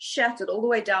leg, shattered all the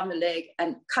way down her leg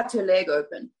and cut her leg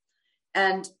open.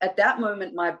 And at that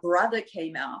moment, my brother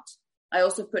came out. I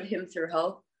also put him through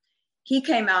hell. He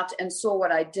came out and saw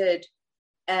what I did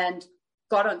and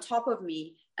got on top of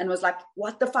me and was like,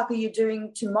 what the fuck are you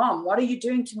doing to mom? What are you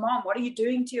doing to mom? What are you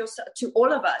doing to yourself, to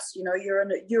all of us?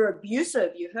 You're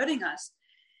abusive. You're hurting us.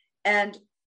 And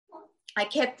I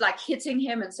kept hitting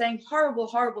him and saying horrible,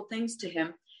 horrible things to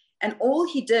him. And all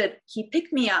he did, he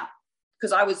picked me up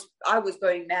because I was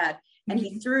going mad, and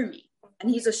he threw me.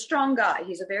 And he's a strong guy.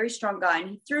 He's a very strong guy. And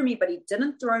he threw me, but he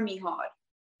didn't throw me hard.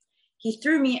 He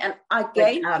threw me, and I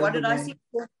gave, what did I see?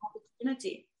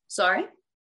 Opportunity. Sorry?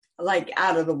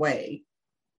 Out of the way.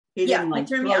 He didn't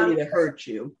throw you to hurt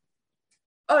you.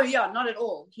 Oh, yeah, not at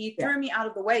all. He threw me out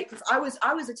of the way because I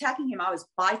was attacking him. I was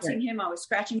biting him. I was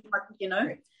scratching him,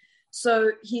 Right.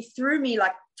 So he threw me,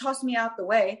 tossed me out the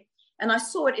way. And I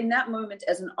saw it in that moment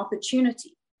as an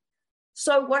opportunity.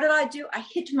 So what did I do? I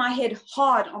hit my head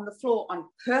hard on the floor on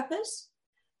purpose,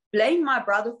 blamed my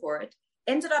brother for it,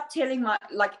 ended up telling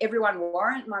everyone,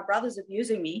 Warren, my brother's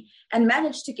abusing me, and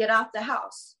managed to get out the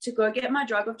house to go get my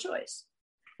drug of choice.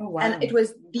 Oh, wow. And it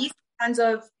was these kinds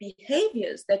of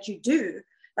behaviors that you do.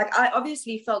 I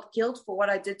obviously felt guilt for what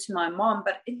I did to my mom,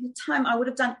 but in the time I would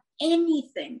have done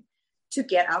anything to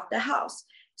get out the house.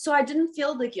 So I didn't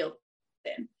feel the guilt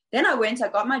then. Then I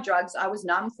got my drugs. I was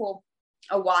numb for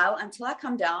a while until I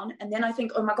come down. And then I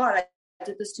think, oh my God, I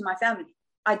did this to my family.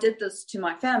 I did this to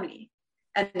my family.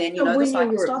 And then, the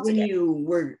cycle starts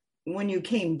again. When you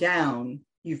came down,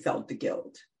 you felt the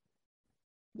guilt.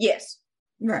 Yes.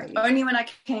 Right. Only when I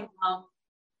came down.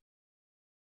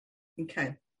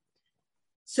 Okay.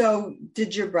 So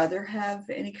did your brother have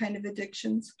any kind of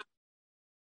addictions?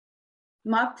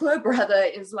 My poor brother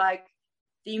is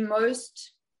the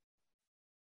most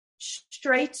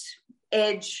straight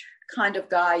edge kind of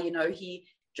guy. You know, he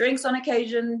drinks on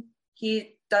occasion.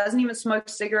 He doesn't even smoke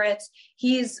cigarettes.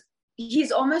 He's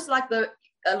almost like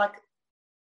like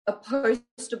a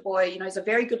poster boy. You know, he's a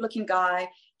very good looking guy.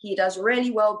 He does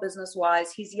really well business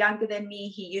wise. He's younger than me.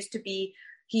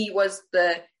 He was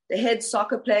the head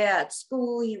soccer player at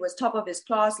school. He was top of his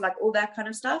class, like all that kind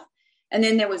of stuff. And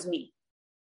then there was me,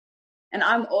 and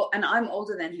I'm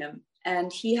older than him,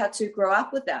 and he had to grow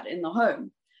up with that in the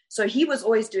home. So he was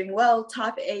always doing well,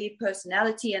 type A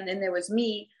personality. And then there was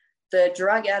me, the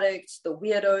drug addict, the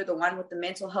weirdo, the one with the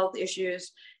mental health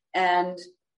issues. And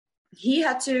he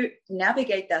had to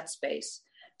navigate that space.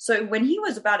 So when he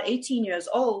was about 18 years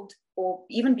old, or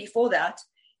even before that,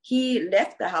 he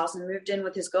left the house and moved in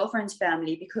with his girlfriend's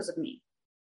family because of me.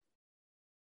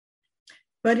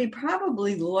 But he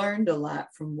probably learned a lot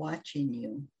from watching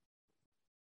you.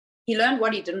 He learned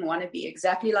what he didn't want to be,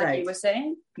 exactly like you were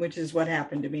saying. Which is what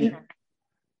happened to me.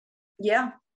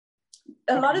 Yeah.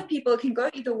 A lot of people can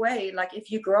go either way. Like if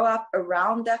you grow up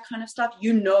around that kind of stuff,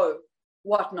 you know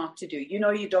what not to do. You know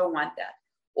you don't want that.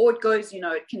 Or it goes, you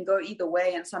know, it can go either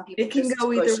way, and some people can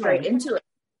go straight into it.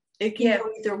 It can go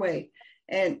either way.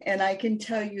 And I can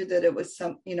tell you that it was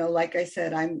some, you know, like I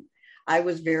said, I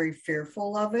was very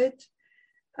fearful of it.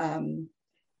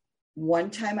 One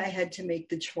time I had to make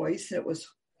the choice, and it was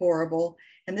horrible.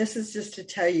 And this is just to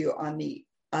tell you on the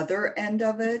other end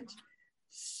of it.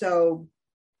 So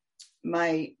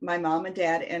my mom and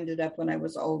dad ended up, when I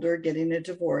was older, getting a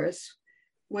divorce,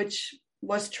 which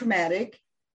was traumatic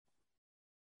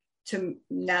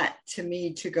not to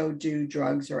me to go do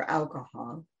drugs or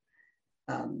alcohol.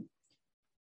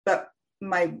 But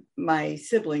my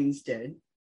siblings did.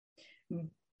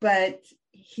 But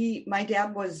my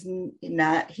dad was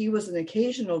not, he was an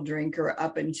occasional drinker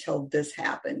up until this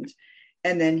happened.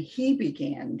 And then he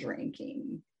began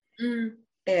drinking.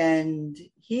 And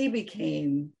he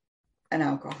became an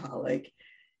alcoholic.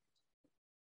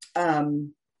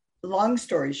 Long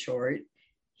story short,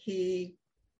 he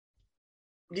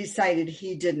decided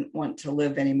he didn't want to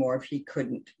live anymore if he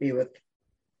couldn't be with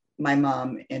my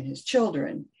mom and his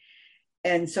children.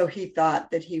 And so he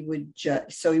thought that he would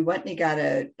so he went and he got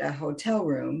a hotel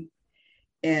room,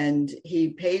 and he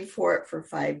paid for it for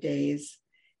 5 days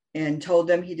and told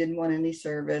them he didn't want any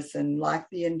service and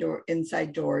locked the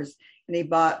inside doors. And he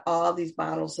bought all these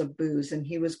bottles of booze, and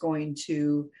he was going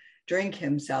to drink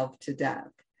himself to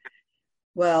death.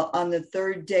 Well, on the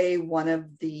third day, one of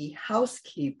the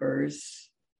housekeepers,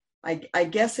 I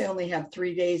guess they only have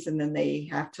 3 days, and then they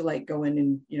have to like go in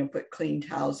and, you know, put clean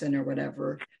towels in or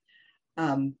whatever.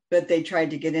 But they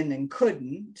tried to get in and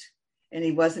couldn't, and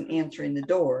he wasn't answering the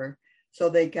door. So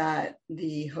they got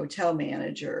the hotel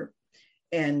manager,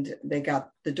 and they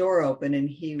got the door open, and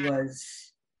he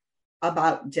was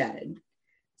about dead.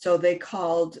 So they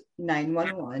called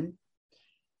 911.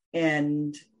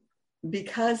 And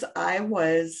because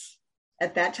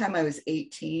at that time I was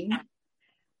 18,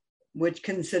 which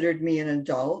considered me an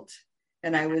adult,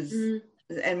 and I was,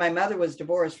 and my mother was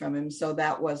divorced from him, so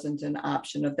that wasn't an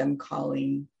option of them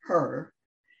calling her.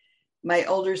 My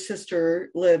older sister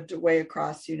lived way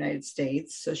across the United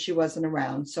States, so she wasn't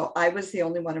around. So I was the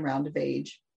only one around of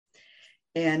age.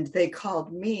 And they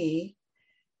called me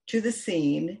to the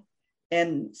scene.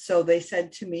 And so they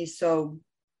said to me, so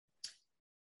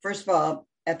first of all,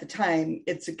 at the time,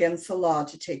 it's against the law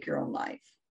to take your own life.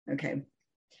 Okay.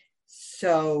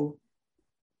 So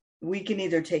we can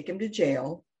either take him to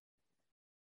jail.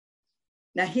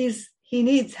 Now he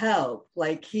needs help.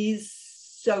 Like, he's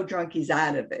so drunk, he's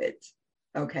out of it.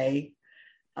 Okay.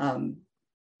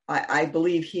 I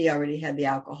believe he already had the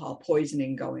alcohol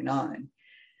poisoning going on.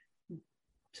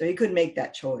 So he couldn't make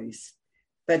that choice,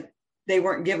 but they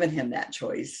weren't giving him that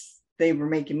choice. They were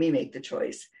making me make the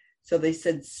choice. So they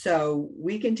said, so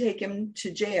we can take him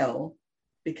to jail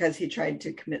because he tried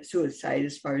to commit suicide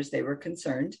as far as they were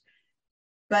concerned,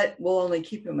 but we'll only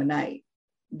keep him a night.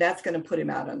 That's going to put him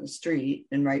out on the street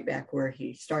and right back where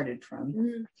he started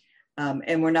from.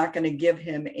 And we're not going to give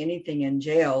him anything in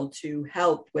jail to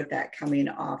help with that coming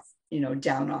off,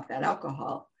 down off that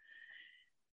alcohol.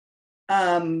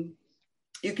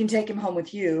 You can take him home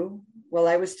with you. Well,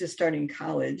 I was just starting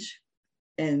college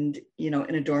and, in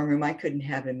a dorm room, I couldn't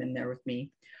have him in there with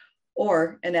me.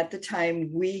 And at the time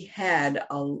we had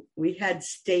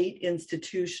state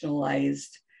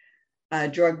institutionalized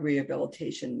drug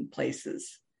rehabilitation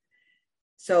places.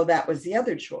 So that was the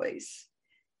other choice.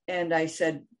 And I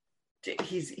said,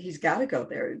 he's got to go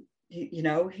there.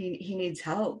 He needs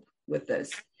help with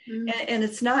this. And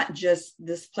it's not just,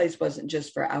 this place wasn't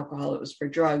just for alcohol. It was for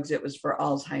drugs. It was for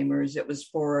Alzheimer's. It was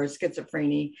for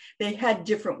schizophrenia. They had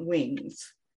different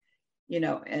wings.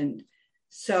 and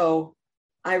so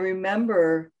I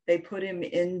remember they put him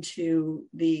into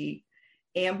the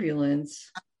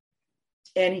ambulance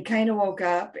and he kind of woke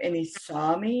up and he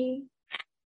saw me.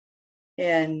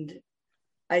 And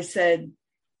I said,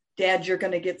 Dad, you're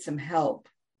going to get some help.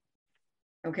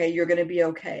 Okay, you're going to be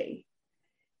okay.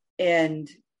 And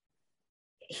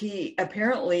he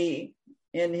apparently,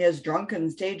 in his drunken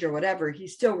stage or whatever, he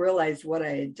still realized what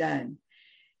I had done.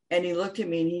 And he looked at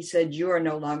me and he said, you are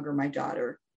no longer my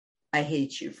daughter. I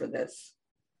hate you for this.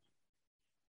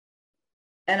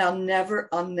 And I'll never,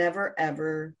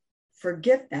 ever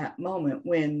forget that moment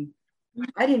when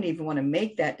I didn't even want to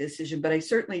make that decision, but I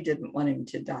certainly didn't want him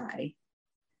to die.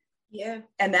 Yeah.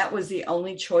 And that was the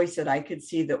only choice that I could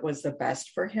see that was the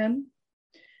best for him.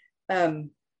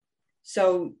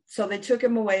 So they took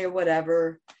him away or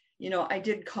whatever. I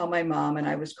did call my mom and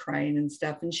I was crying and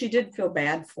stuff. And she did feel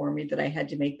bad for me that I had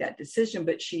to make that decision,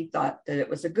 but she thought that it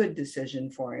was a good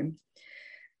decision for him.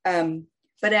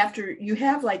 But after you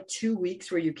have like 2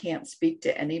 weeks where you can't speak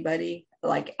to anybody,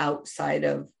 like outside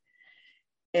of,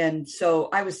 and so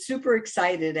I was super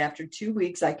excited after 2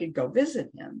 weeks, I could go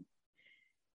visit him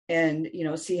and,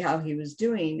 see how he was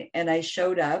doing. And I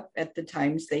showed up at the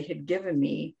times they had given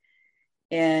me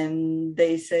and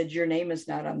they said, your name is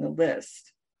not on the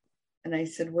list. And I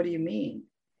said, what do you mean?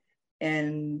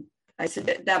 And I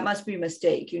said, that must be a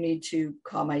mistake. You need to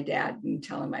call my dad and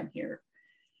tell him I'm here.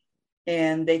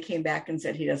 And they came back and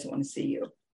said, he doesn't want to see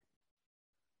you.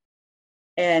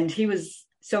 And he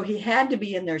had to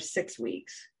be in there 6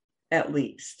 weeks at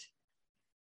least.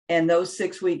 And those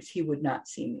 6 weeks, he would not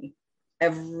see me.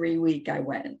 Every week I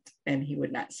went and he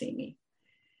would not see me.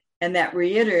 And that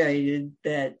reiterated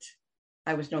that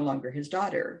I was no longer his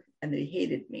daughter and that he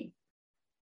hated me.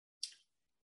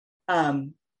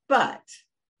 But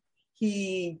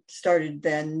he started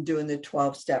then doing the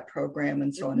 12-step program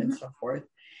and so on and so forth.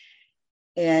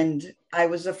 And I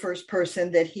was the first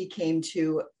person that he came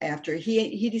to after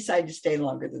he decided to stay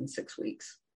longer than 6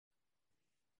 weeks.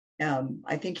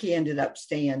 I think he ended up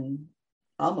staying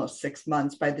almost 6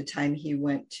 months by the time he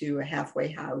went to a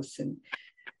halfway house. And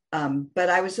but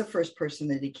I was the first person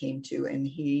that he came to, and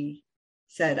he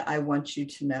said, I want you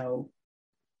to know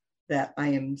that I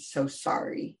am so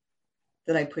sorry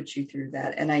that I put you through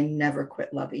that. And I never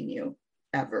quit loving you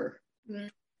ever.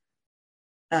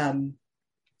 Mm.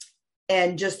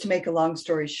 And just to make a long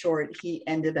story short, he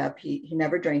ended up, he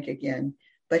never drank again,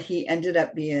 but he ended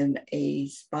up being a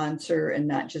sponsor, and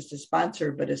not just a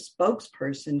sponsor, but a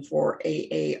spokesperson for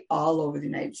AA all over the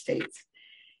United States.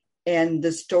 And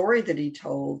the story that he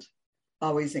told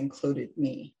always included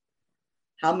me,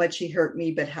 how much he hurt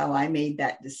me, but how I made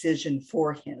that decision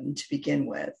for him to begin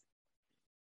with.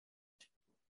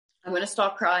 I'm going to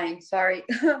stop crying. Sorry.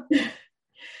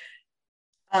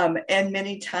 And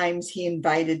many times he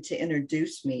invited to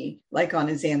introduce me, like on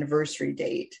his anniversary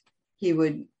date, he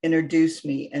would introduce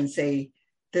me and say,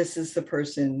 this is the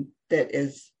person that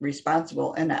is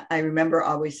responsible. And I remember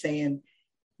always saying,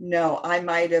 no, I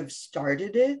might have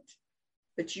started it,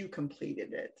 but you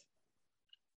completed it.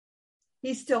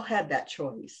 He still had that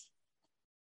choice.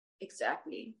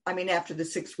 Exactly. I mean, after the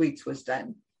 6 weeks was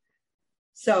done.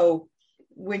 So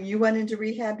when you went into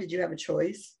rehab, did you have a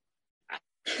choice?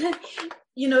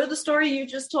 You know the story you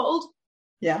just told?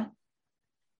 Yeah.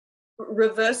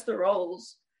 Reverse the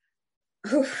roles.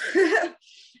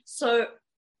 So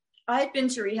I had been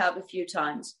to rehab a few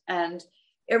times, and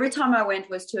every time I went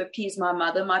was to appease my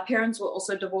mother. My parents were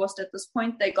also divorced at this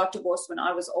point. They got divorced when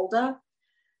I was older.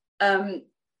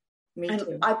 Me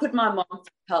too. I put my mom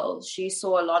through hell. She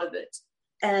saw a lot of it.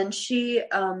 And she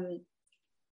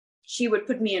would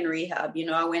put me in rehab.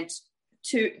 I went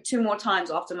two more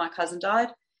times after my cousin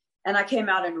died, and I came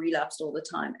out and relapsed all the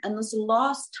time. And this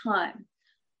last time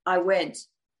I went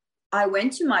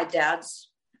to my dad's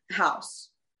house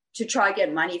to try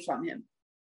get money from him.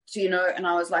 So, and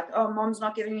I was like, oh, mom's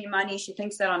not giving me money. She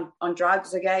thinks that I'm on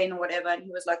drugs again or whatever. And he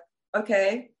was like,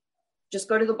 okay, just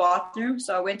go to the bathroom.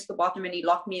 So I went to the bathroom and he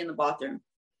locked me in the bathroom.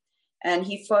 And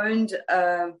he phoned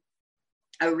a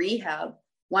rehab,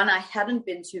 one I hadn't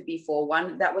been to before,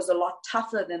 one that was a lot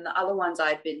tougher than the other ones I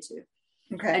had been to.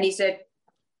 Okay. And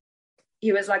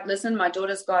he was like, listen, my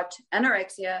daughter's got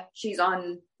anorexia. She's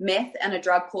on meth and a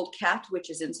drug called CAT, which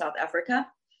is in South Africa.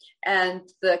 And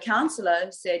the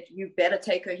counselor said, you better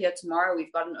take her here tomorrow.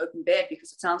 We've got an open bed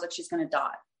because it sounds like she's going to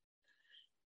die.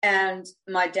 And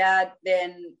my dad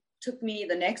then took me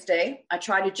the next day. I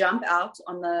tried to jump out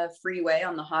on the freeway,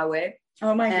 on the highway.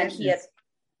 Oh my goodness.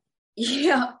 He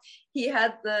had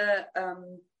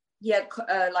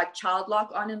like child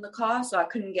lock on in the car, so I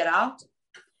couldn't get out.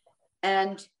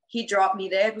 And he dropped me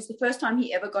there. It was the first time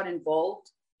he ever got involved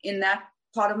in that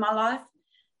part of my life.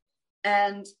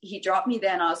 And he dropped me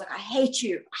there, and I was like, I hate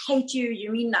you. I hate you.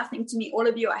 You mean nothing to me. All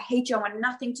of you, I hate you. I want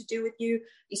nothing to do with you.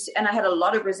 And I had a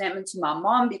lot of resentment to my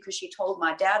mom because she told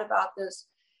my dad about this.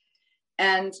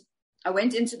 And I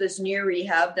went into this new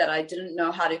rehab that I didn't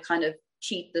know how to kind of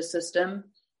cheat the system.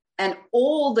 And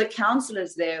all the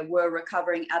counselors there were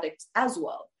recovering addicts as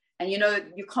well. And, you know,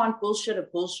 you can't bullshit a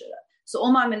bullshitter. So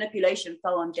all my manipulation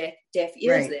fell on deaf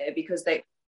ears there, because they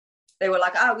were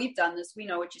like, we've done this. We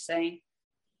know what you're saying.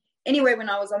 Anyway, when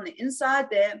I was on the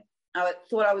inside there, I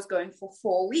thought I was going for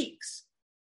 4 weeks.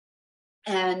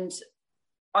 And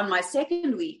on my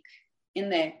second week in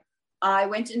there, I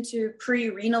went into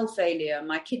pre-renal failure.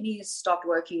 My kidneys stopped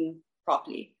working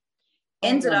properly.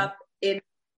 Ended up in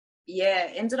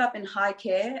high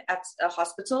care at a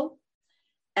hospital.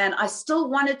 And I still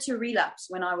wanted to relapse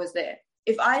when I was there.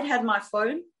 If I had had my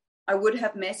phone, I would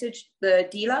have messaged the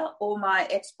dealer or my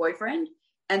ex-boyfriend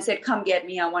and said, come get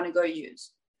me. I want to go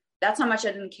use. That's how much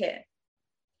I didn't care.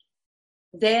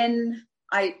 Then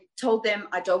I told them,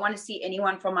 I don't want to see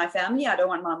anyone from my family. I don't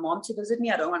want my mom to visit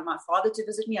me. I don't want my father to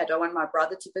visit me. I don't want my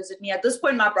brother to visit me. At this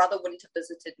point, my brother wouldn't have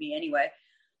visited me anyway.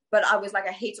 But I was like,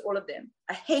 I hate all of them.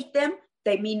 I hate them.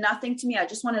 They mean nothing to me. I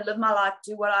just want to live my life,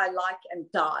 do what I like,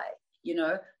 and die. You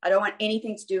know, I don't want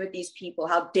anything to do with these people.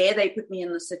 How dare they put me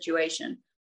in this situation?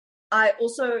 I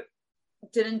also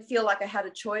didn't feel like I had a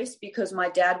choice, because my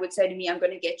dad would say to me, I'm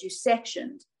going to get you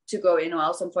sectioned to go in, or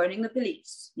else I'm phoning the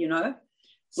police, you know?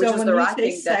 Which so when the right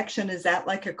you say section, is that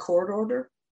like a court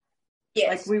order? Yes.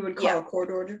 Like we would call a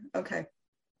court order? Okay.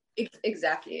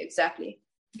 Exactly.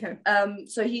 Okay.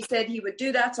 So he said he would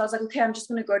do that. So I was like, okay, I'm just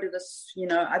going to go to this, you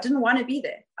know, I didn't want to be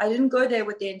there. I didn't go there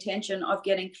with the intention of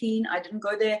getting clean. I didn't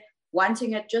go there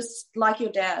wanting it, just like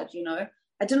your dad, you know?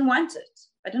 I didn't want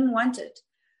it.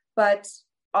 But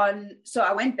so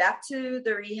I went back to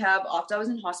the rehab after I was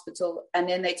in hospital, and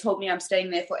then they told me I'm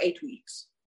staying there for 8 weeks.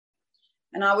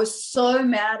 And I was so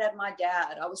mad at my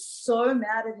dad. I was so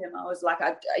mad at him. I was like,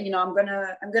 I'm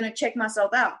going to check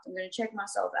myself out.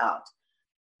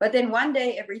 But then one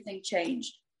day everything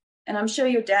changed. And I'm sure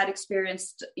your dad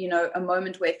experienced, you know, a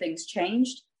moment where things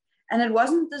changed. And it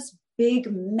wasn't this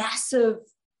big, massive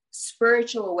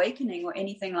spiritual awakening or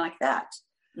anything like that.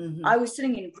 Mm-hmm. I was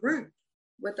sitting in a group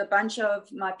with a bunch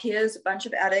of my peers, a bunch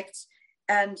of addicts,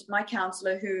 and my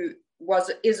counselor, who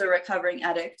is a recovering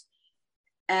addict.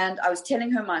 And I was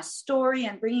telling her my story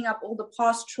and bringing up all the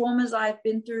past traumas I've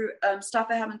been through, stuff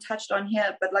I haven't touched on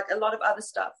here, but like a lot of other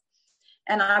stuff.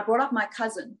 And I brought up my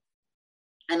cousin,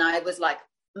 and I was like,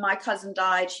 my cousin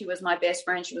died. She was my best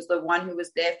friend. She was the one who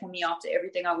was there for me after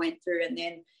everything I went through. And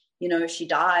then, you know, she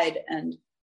died. And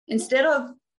instead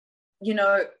of, you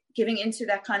know, giving into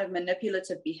that kind of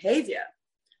manipulative behavior,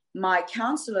 my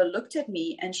counselor looked at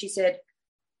me and she said,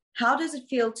 how does it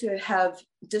feel to have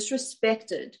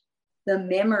disrespected the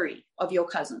memory of your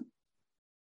cousin?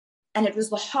 And it was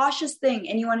the harshest thing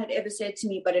anyone had ever said to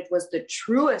me, but it was the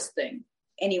truest thing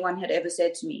anyone had ever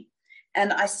said to me.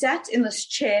 And I sat in this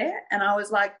chair and I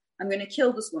was like, I'm going to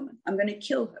kill this woman. I'm going to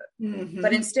kill her. Mm-hmm.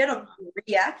 But instead of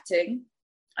reacting,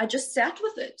 I just sat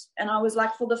with it. And I was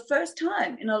like, for the first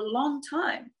time in a long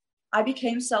time, I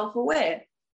became self-aware.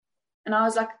 And I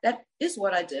was like, that is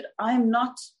what I did. I am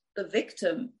not the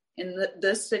victim in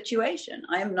this situation.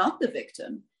 I am not the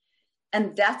victim.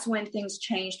 And that's when things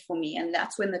changed for me. And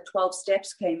that's when the 12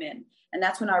 steps came in. And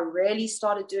that's when I really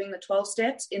started doing the 12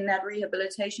 steps in that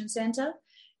rehabilitation center.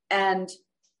 And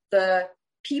the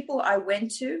people I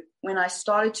went to when I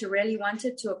started to really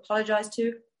wanted to apologize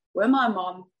to were my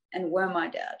mom and were my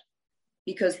dad,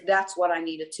 because that's what I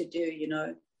needed to do. You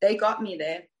know, they got me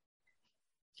there.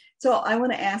 So I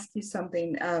want to ask you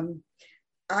something.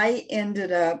 I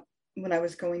ended up, when I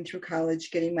was going through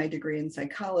college, getting my degree in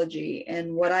psychology.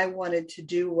 And what I wanted to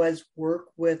do was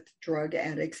work with drug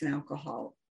addicts and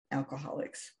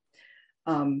alcoholics.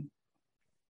 And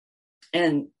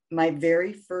my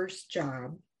very first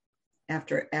job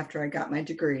after I got my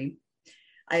degree,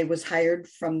 I was hired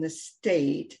from the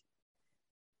state,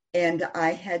 and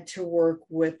I had to work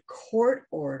with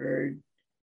court-ordered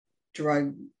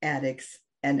drug addicts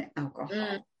and alcohol.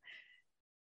 Mm.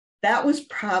 That was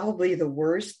probably the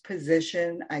worst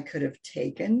position I could have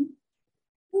taken.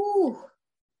 Ooh.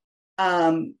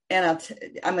 And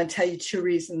I'm going to tell you 2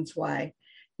 reasons why.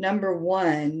 Number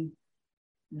one,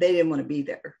 they didn't want to be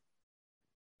there.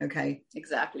 Okay.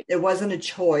 Exactly. It wasn't a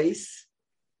choice.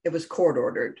 It was court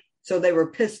ordered. So they were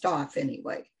pissed off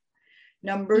anyway.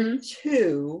 Number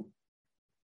 2,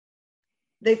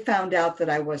 they found out that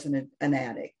I wasn't an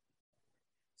addict.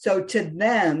 So to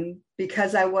them,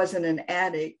 because I wasn't an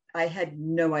addict, I had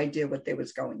no idea what they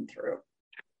was going through.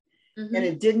 Mm-hmm. And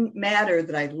it didn't matter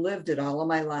that I lived it all of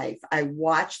my life. I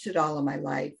watched it all of my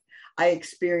life. I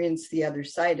experienced the other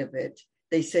side of it.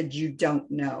 They said, you don't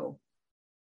know.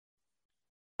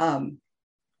 And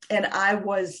I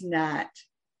was not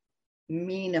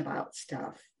mean about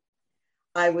stuff.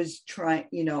 I was trying,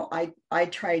 I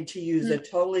tried to use a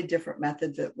totally different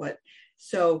method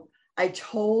so I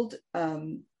told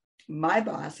my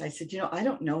boss, I said, I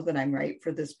don't know that I'm right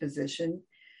for this position,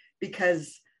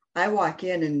 because I walk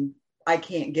in and I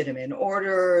can't get them in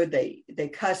order. They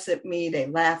cuss at me. They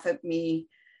laugh at me.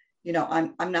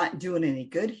 I'm not doing any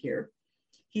good here.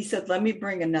 He said, let me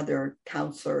bring another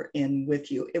counselor in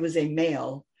with you. It was a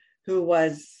male who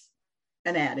was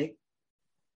an addict.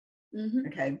 Mm-hmm.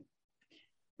 Okay.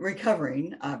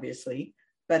 Recovering, obviously,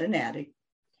 but an addict.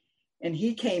 And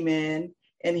he came in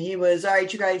and he was, all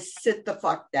right, you guys sit the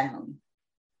fuck down.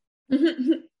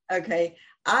 Okay.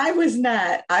 I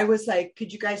was like,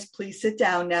 could you guys please sit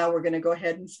down now? We're going to go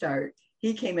ahead and start.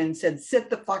 He came in and said, sit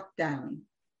the fuck down.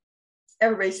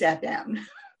 Everybody sat down.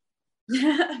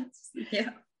 Yeah.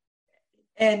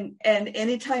 And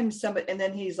anytime somebody, and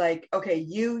then he's like, okay,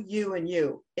 you, and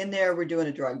you in there, we're doing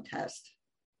a drug test.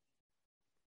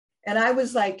 And I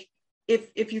was like,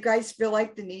 if you guys feel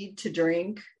like the need to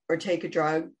drink or take a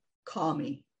drug, call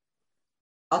me.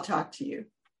 I'll talk to you.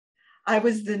 I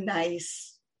was the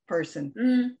nice person.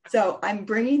 Mm. So I'm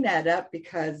bringing that up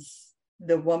because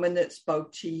the woman that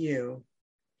spoke to you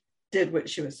did what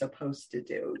she was supposed to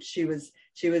do. She was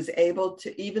able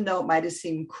to, even though it might have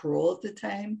seemed cruel at the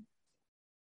time,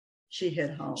 she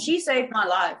hit home. She saved my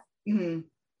life. Mm-hmm.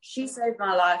 She saved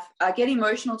my life. I get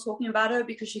emotional talking about her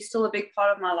because she's still a big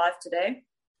part of my life today.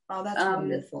 Oh, that's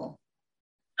wonderful.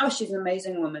 Oh, she's an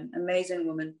amazing woman. Amazing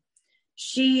woman.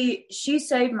 She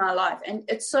saved my life. And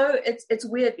it's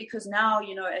weird because now,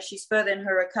 as she's further in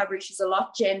her recovery, she's a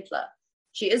lot gentler.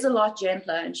 She is a lot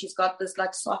gentler and she's got this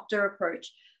like softer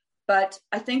approach. But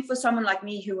I think for someone like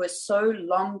me who was so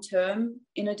long-term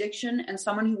in addiction and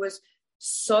someone who was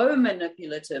so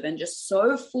manipulative and just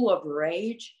so full of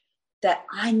rage, that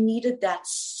I needed that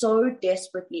so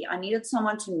desperately. I needed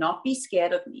someone to not be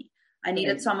scared of me. I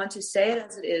needed someone to say it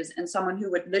as it is, and someone who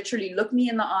would literally look me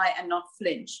in the eye and not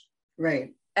flinch.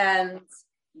 Right. And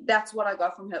that's what I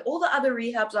got from her. All the other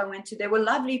rehabs I went to, they were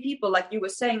lovely people, like you were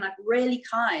saying, like really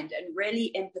kind and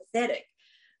really empathetic.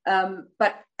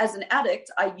 But as an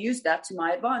addict, I used that to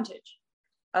my advantage.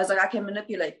 I was like, I can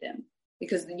manipulate them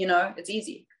because, it's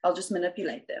easy. I'll just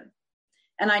manipulate them.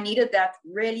 And I needed that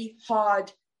really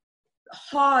hard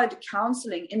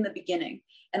counseling in the beginning.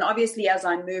 And obviously as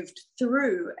I moved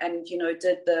through and,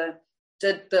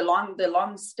 did the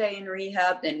long stay in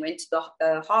rehab, then went to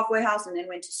the halfway house and then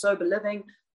went to sober living.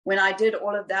 When I did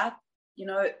all of that,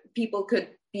 people could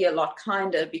be a lot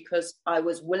kinder because I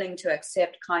was willing to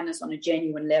accept kindness on a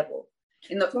genuine level.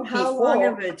 So how long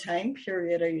of a time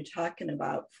period are you talking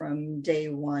about from day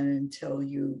one until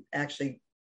you actually?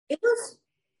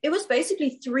 It was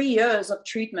basically 3 years of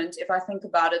treatment, if I think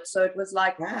about it. So it was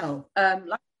like, wow,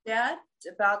 like that,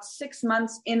 about 6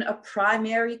 months in a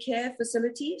primary care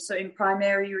facility, so in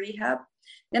primary rehab.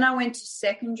 Then I went to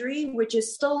secondary, which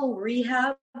is still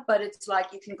rehab, but it's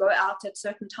like you can go out at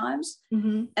certain times.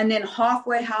 Mm-hmm. And then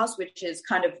halfway house, which is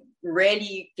kind of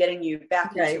really getting you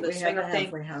back into the swing of things.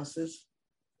 Halfway houses.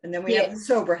 And then we have the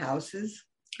sober houses.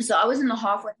 So I was in the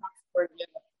halfway house for a year.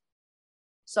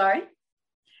 Sorry?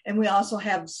 And we also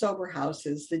have sober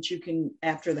houses that you can,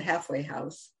 after the halfway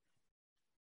house.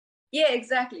 Yeah,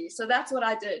 exactly. So that's what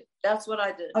I did.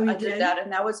 Oh, I did that.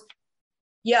 And that was,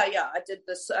 I did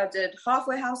this. I did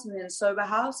halfway house and then sober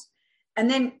house. And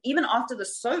then even after the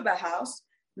sober house,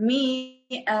 me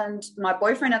and my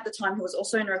boyfriend at the time, who was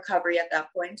also in recovery at that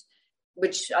point,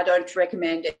 which I don't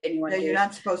recommend anyone do. You're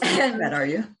not supposed to do that, are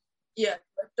you? Yeah,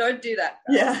 don't do that.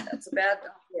 Guys. Yeah. That's a bad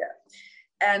idea.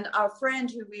 And our friend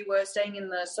who we were staying in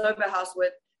the sober house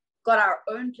with got our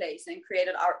own place and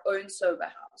created our own sober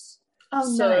house.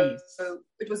 Oh, so, nice. So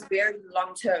it was very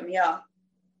long term. Yeah.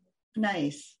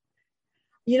 Nice.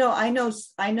 I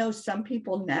know some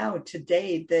people now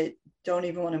today that don't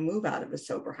even want to move out of a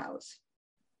sober house.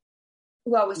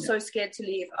 Well, I was so scared to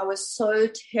leave. I was so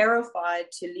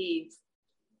terrified to leave.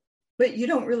 But you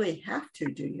don't really have to,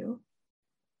 do you?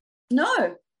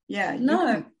 No. Yeah. No.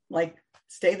 You can,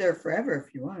 stay there forever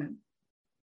if you want.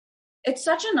 It's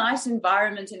such a nice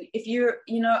environment. And if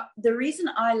the reason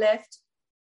I left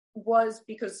was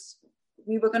because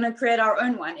we were going to create our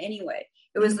own one anyway.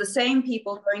 It was the same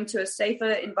people going to a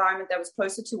safer environment that was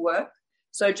closer to work.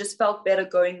 So it just felt better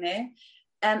going there.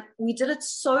 And we did it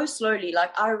so slowly.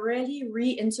 Like, I really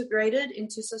reintegrated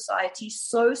into society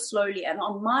so slowly and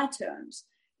on my terms,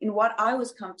 in what I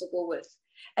was comfortable with.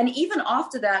 And even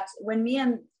after that, when me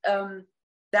and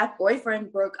that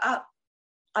boyfriend broke up,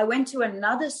 I went to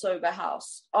another sober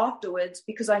house afterwards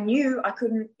because I knew I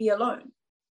couldn't be alone.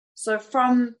 So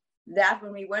from that,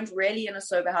 when we weren't really in a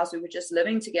sober house, we were just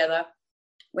living together.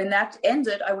 When that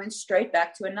ended, I went straight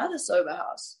back to another sober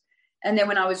house. And then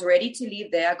when I was ready to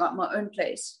leave there, I got my own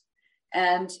place.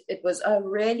 And it was a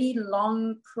really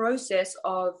long process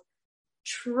of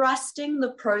trusting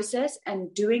the process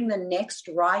and doing the next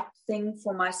right thing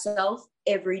for myself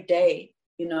every day,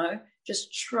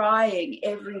 just trying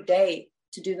every day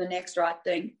to do the next right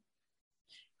thing.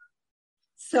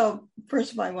 So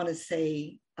first of all, I want to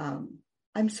say,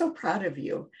 I'm so proud of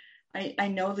you. I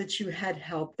know that you had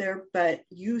help there, but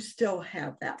you still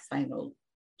have that final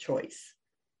choice.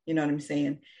 You know what I'm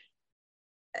saying?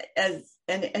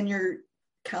 And your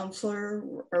counselor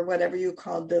or whatever you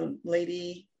called the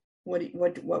lady,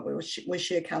 what was she? Was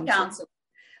she a counselor? Counselor.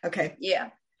 Okay. Yeah.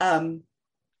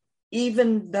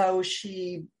 Even though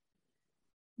she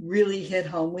really hit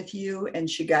home with you and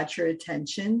she got your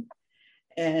attention,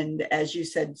 and as you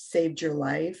said, saved your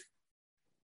life,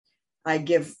 I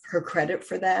give her credit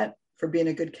for that, for being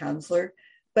a good counselor,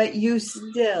 but you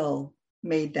still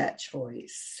made that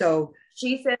choice. So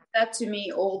she said that to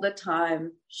me all the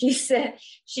time. She said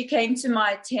she came to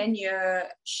my 10-year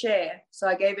share. So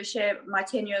I gave a share. My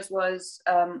 10 years was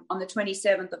on the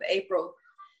 27th of April.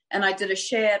 And I did a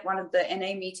share at one of the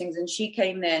NA meetings, and she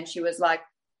came there and she was like,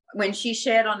 when she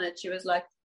shared on it, she was like,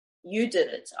 you did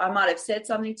it. I might have said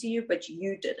something to you, but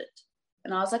you did it.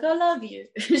 And I was like, I love you.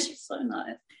 She's so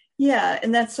nice. Yeah.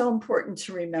 And that's so important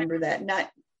to remember that,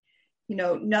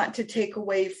 not to take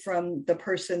away from the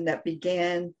person that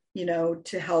began,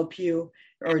 to help you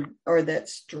or that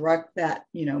struck that,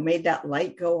 made that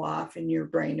light go off in your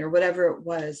brain or whatever it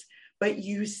was, but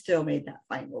you still made that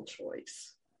final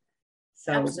choice.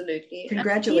 So absolutely.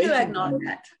 Congratulations on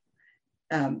that.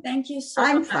 Thank you so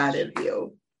much. I'm proud of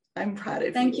you.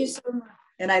 Thank you so much.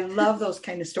 And I love those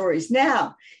kind of stories.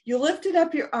 Now, you lifted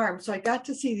up your arm, so I got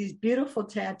to see these beautiful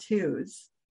tattoos.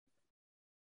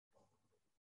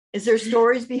 Is there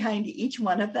stories behind each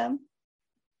one of them?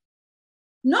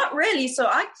 Not really. So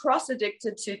I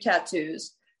cross-addicted to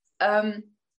tattoos.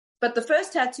 But the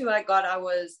first tattoo I got, I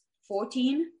was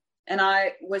 14. And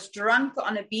I was drunk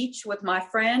on a beach with my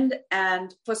friend.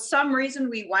 And for some reason,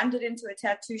 we wandered into a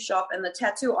tattoo shop, and the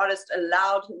tattoo artist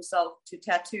allowed himself to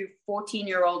tattoo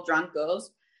 14-year-old drunk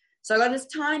girls. So I got this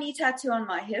tiny tattoo on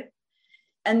my hip.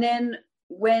 And then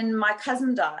when my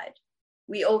cousin died,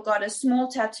 we all got a small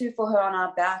tattoo for her on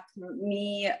our back.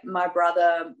 Me, my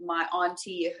brother, my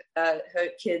auntie, her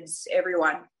kids,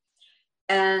 everyone.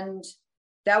 And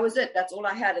that was it. That's all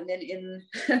I had. And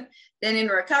then in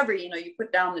recovery, you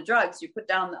put down the drugs, you put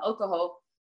down the alcohol.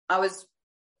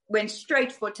 Went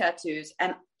straight for tattoos.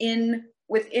 And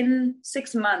within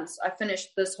 6 months, I finished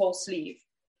this whole sleeve,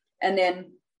 and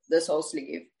then this whole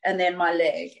sleeve, and then my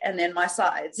leg, and then my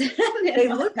sides. They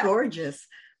look gorgeous.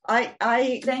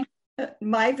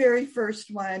 My very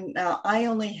first one, I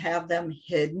only have them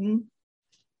hidden.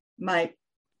 My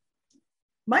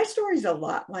story's a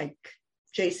lot like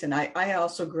Jason. I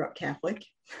also grew up Catholic.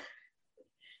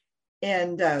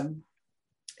 And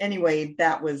anyway,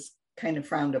 that was kind of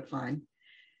frowned upon.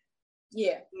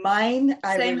 Yeah. Mine,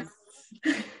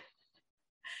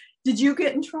 Did you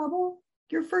get in trouble?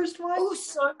 Your first one? Oh,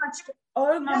 so much.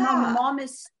 Oh, my mom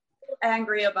is so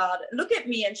angry about it. Look at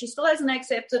me, and she still hasn't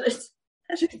accepted it.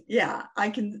 Yeah, I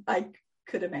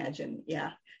could imagine.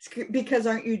 Yeah. Because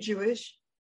aren't you Jewish?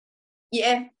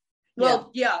 Yeah.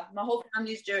 Well, yeah, my whole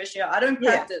family's Jewish. Yeah, I don't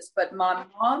practice, but my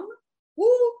mom,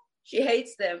 she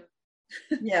hates them.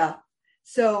 Yeah.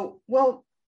 So, well,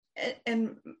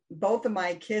 and both of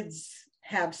my kids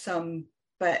have some,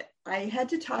 but I had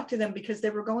to talk to them because they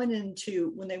were going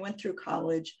into, when they went through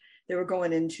college, they were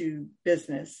going into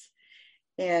business.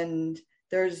 And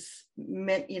there's,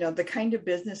 the kind of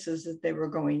businesses that they were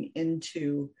going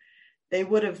into, they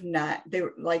would have not, they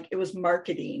were like, it was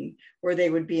marketing where they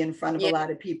would be in front of a lot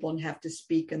of people and have to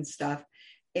speak and stuff.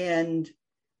 And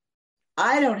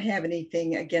I don't have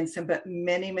anything against them, but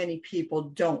many, many people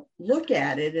don't look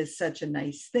at it as such a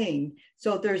nice thing.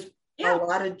 So there's a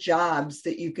lot of jobs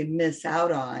that you can miss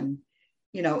out on,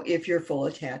 if you're full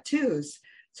of tattoos.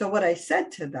 So what I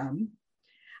said to them,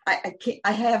 I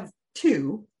have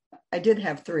two. I did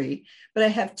have three, but I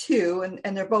have two,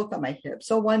 and they're both on my hip.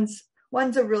 So one's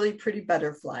a really pretty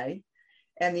butterfly,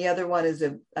 and the other one is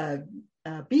a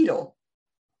beetle.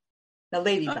 a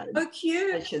ladybug. Oh,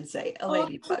 cute. I should say a Oh,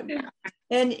 ladybug. cute.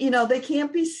 And, they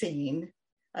can't be seen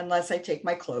unless I take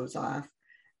my clothes off.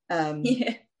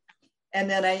 Yeah. And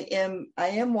then I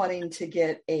am wanting to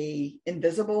get a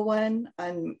invisible one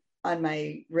on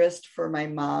my wrist for my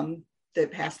mom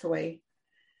that passed away.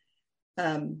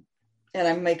 And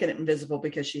I'm making it invisible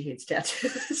because she hates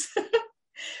tattoos.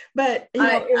 But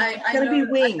it's going to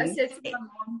be wings. I said to my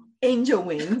mom, angel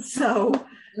wings. So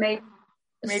maybe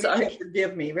she'll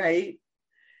forgive me, right?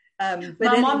 But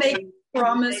my mom made me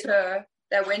promise her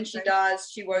that when she dies,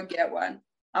 she won't get one.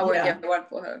 I won't get one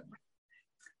for her.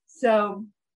 So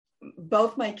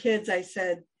both my kids, I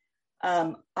said,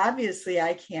 obviously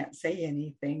I can't say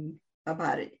anything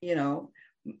about it.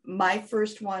 My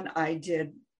first one I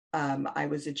did, I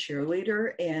was a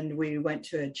cheerleader, and we went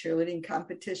to a cheerleading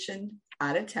competition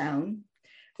out of town.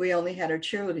 We only had our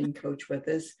cheerleading coach with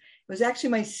us. It was actually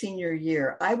my senior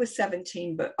year. I was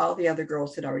 17, but all the other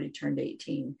girls had already turned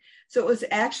 18. So it was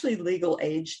actually legal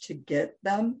age to get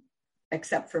them,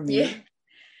 except for me. Yeah.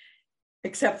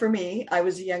 Except for me. I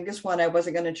was the youngest one. I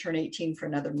wasn't going to turn 18 for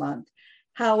another month.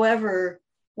 However,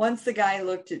 once the guy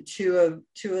looked at two of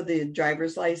the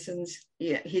driver's license,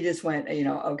 he just went,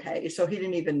 okay. So he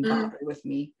didn't even bother with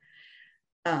me.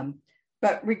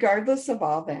 But regardless of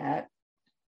all that,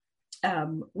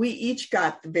 we each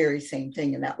got the very same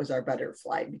thing, and that was our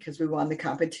butterfly, because we won the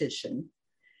competition.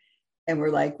 And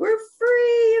we're like, we're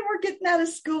free, and we're getting out of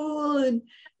school. And,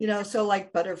 so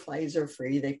like butterflies are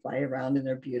free. They fly around and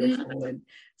they're beautiful. And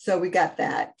so we got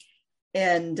that.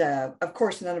 And of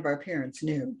course, none of our parents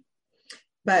knew.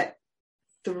 But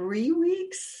 3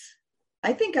 weeks,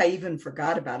 I think I even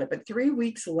forgot about it, but 3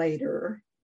 weeks later,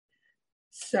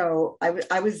 so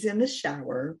I was in the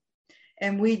shower,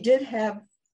 and we did have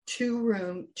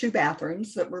two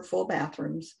bathrooms that were full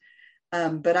bathrooms.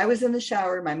 But I was in the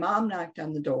shower. My mom knocked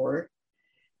on the door,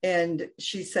 and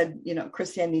she said,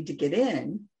 Christy, I need to get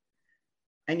in.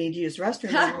 I need to use the restroom.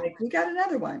 And I'm like, we got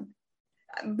another one.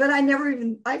 But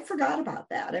I forgot about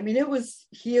that. I mean, it was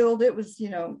healed. It was,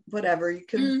 whatever. You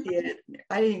couldn't see it.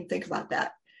 I didn't even think about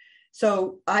that.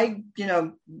 So I,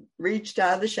 reached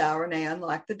out of the shower, and I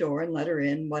unlocked the door and let her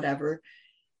in, whatever.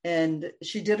 And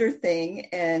she did her thing.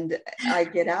 And I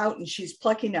get out, and she's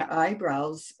plucking her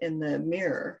eyebrows in the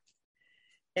mirror.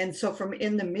 And so from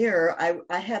in the mirror,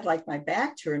 I had like my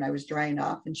back to her, and I was drying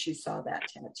off, and she saw that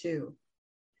tattoo.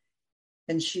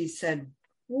 And she said,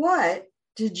 what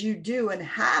did you do, and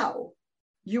how?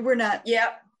 You're not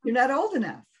old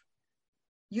enough.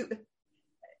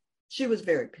 She was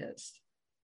very pissed.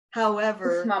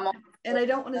 However, and I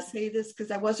don't want to say this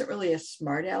because I wasn't really a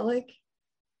smart aleck,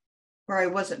 or I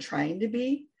wasn't trying to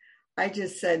be. I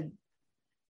just said,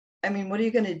 I mean, what are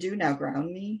you going to do now?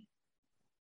 Ground me?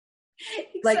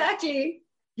 Exactly.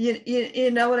 Like,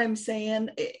 you know what I'm saying?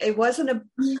 It wasn't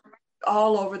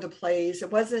all over the place.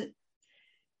 It wasn't,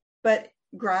 but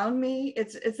ground me,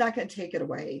 it's not going to take it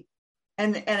away.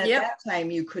 And at that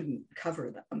time you couldn't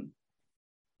cover them.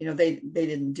 They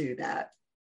didn't do that.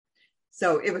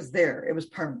 So it was there. It was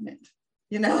permanent,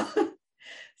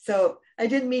 So I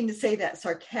didn't mean to say that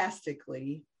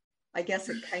sarcastically. I guess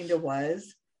it kind of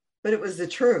was, but it was the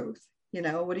truth. What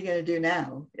are you going to do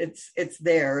now? It's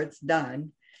there, it's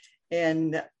done.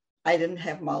 And I didn't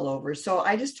have them all over. So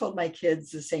I just told my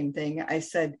kids the same thing. I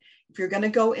said, if you're going to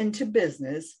go into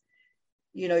business,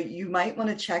 you might want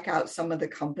to check out some of the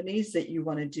companies that you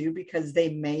want to do, because they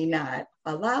may not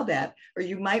allow that, or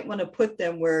you might want to put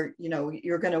them where,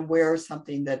 you're going to wear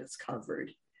something that is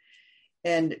covered.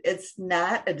 And it's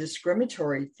not a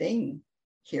discriminatory thing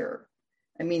here.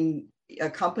 I mean, a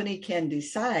company can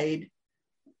decide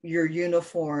your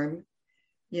uniform,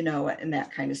 and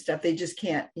that kind of stuff. They just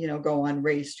can't, go on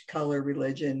race, color,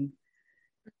 religion,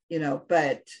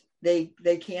 but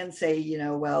they can say,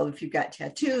 well, if you've got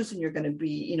tattoos and you're going to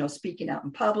be, speaking out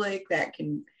in public,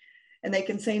 and they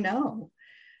can say no.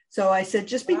 So I said,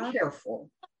 just be careful.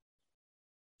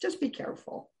 Just be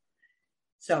careful.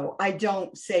 So I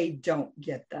don't say don't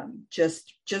get them.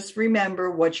 Just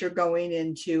remember what you're going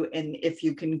into, and if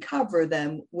you can cover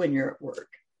them when you're at work.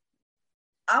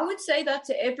 I would say that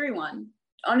to everyone.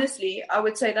 Honestly, I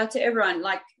would say that to everyone.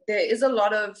 Like, there is a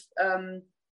lot of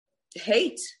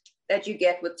hate that you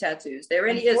get with tattoos. There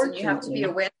really is, and you have to be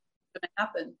aware it's going to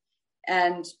happen.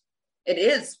 And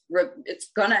it's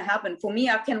going to happen. For me,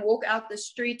 I can walk out the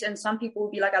street and some people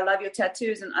will be like, I love your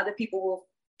tattoos, and other people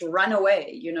will run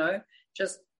away,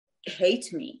 just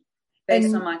hate me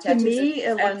based on my tattoos. To me,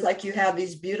 it looks like you have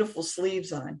these beautiful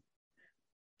sleeves on.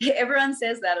 Everyone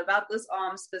says that about this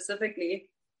arm specifically.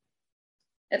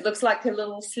 It looks like a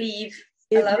little sleeve.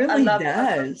 It really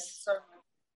does. So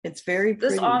it's very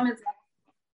pretty. This arm is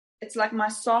it's like my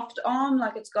soft arm,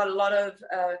 like it's got a lot of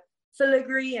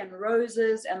filigree and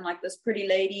roses and like this pretty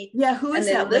lady. Yeah, who is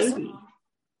that lady?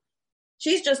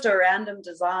 She's just a random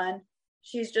design.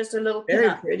 She's just a little very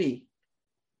pinup. Pretty.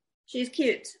 She's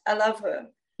cute. I love her.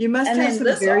 You must have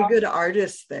some very good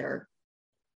artists there.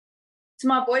 So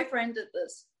my boyfriend did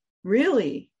this.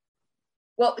 Really?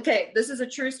 Well, okay, this is a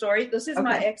true story. This is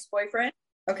my ex-boyfriend.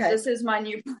 Okay. This is my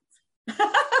new and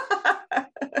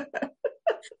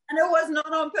it was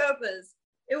not on purpose.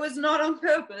 It was not on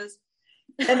purpose.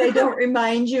 And they don't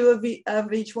remind you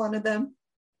of each one of them?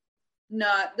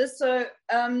 No, this I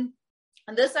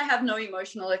have no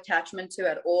emotional attachment to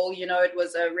at all. You know, it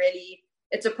was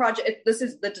it's a project. This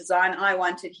is the design I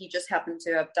wanted. He just happened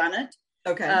to have done it.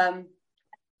 Okay.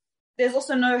 There's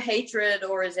also no hatred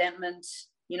or resentment,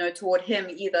 you know, toward him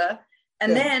either.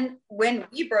 And then when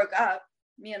we broke up,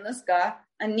 me and this guy,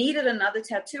 I needed another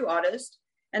tattoo artist.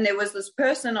 And there was this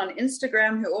person on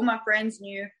Instagram who all my friends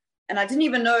knew. And I didn't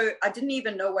even know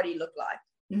what he looked like.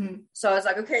 Mm-hmm. So I was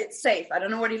like, okay, it's safe. I don't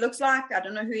know what he looks like. I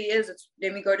don't know who he is.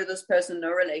 Let me go to this person.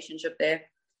 No relationship there.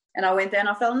 And I went there and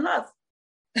I fell in love.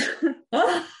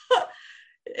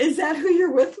 Is that who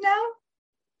you're with now?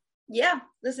 Yeah,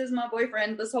 this is my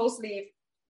boyfriend, this whole sleeve.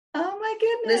 Oh my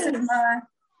goodness. This is my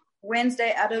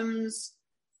Wednesday Addams,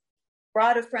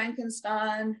 Bride of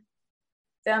Frankenstein,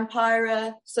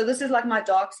 Vampira. So this is like my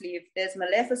dark sleeve. There's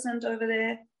Maleficent over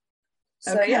there.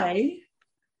 So, okay. Yeah.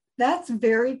 That's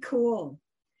very cool.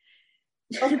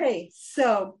 Okay,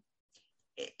 so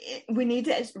we need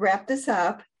to wrap this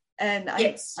up. And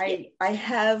yes. I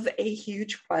have a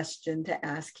huge question to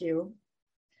ask you.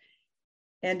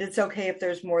 And it's okay if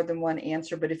there's more than one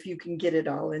answer, but if you can get it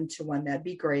all into one, that'd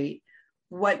be great.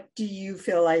 What do you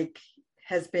feel like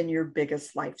has been your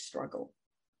biggest life struggle?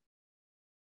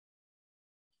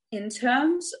 In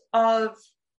terms of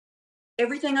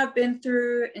everything I've been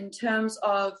through, in terms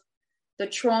of the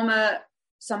trauma,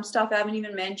 some stuff I haven't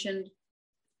even mentioned.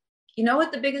 You know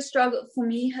what the biggest struggle for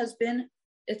me has been?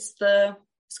 It's going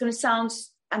to sound,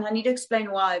 and I need to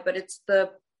explain why, but it's the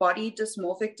body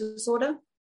dysmorphic disorder.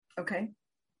 Okay.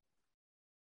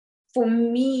 For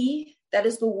me, that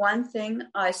is the one thing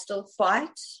I still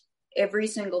fight every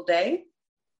single day,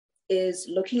 is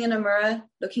looking in a mirror,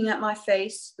 looking at my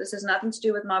face. This has nothing to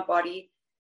do with my body,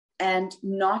 and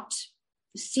not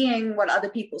seeing what other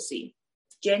people see,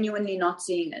 genuinely not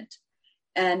seeing it.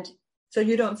 And so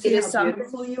you don't see how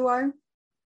beautiful you are?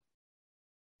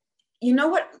 You know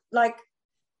what, like,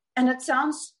 and it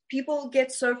sounds, people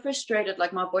get so frustrated,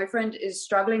 like my boyfriend is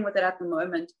struggling with it at the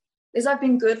moment, is I've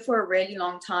been good for a really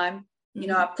long time. Mm-hmm. You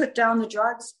know, I put down the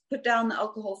drugs, put down the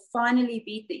alcohol, finally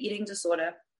beat the eating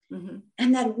disorder. Mm-hmm.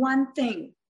 And that one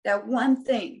thing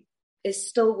is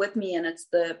still with me. And it's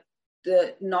the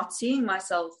not seeing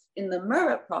myself in the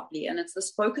mirror properly. And it's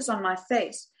this focus on my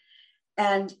face.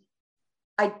 And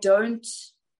I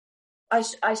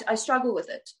struggle with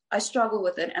it.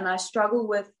 And I struggle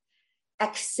with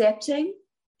accepting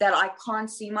that I can't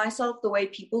see myself the way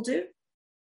people do.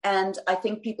 And I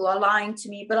think people are lying to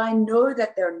me, but I know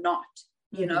that they're not,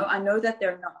 you know, I know that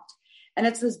they're not. And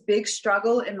it's this big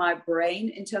struggle in my brain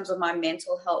in terms of my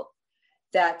mental health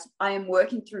that I am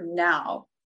working through now.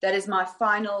 That is my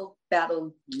final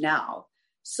battle now.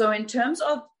 So in terms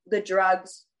of the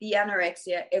drugs, the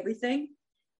anorexia, everything,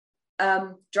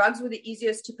 drugs were the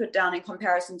easiest to put down in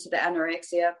comparison to the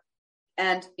anorexia.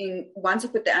 And once I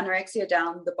put the anorexia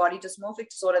down, the body dysmorphic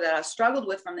disorder that I struggled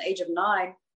with from the age of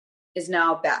 9 is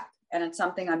now back. And it's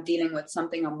something I'm dealing with,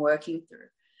 something I'm working through.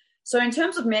 So in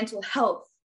terms of mental health,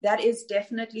 that is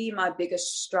definitely my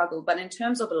biggest struggle. But in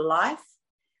terms of life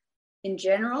in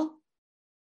general,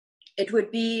 it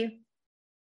would be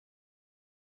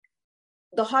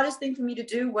the hardest thing for me to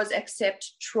do was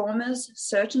accept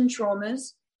certain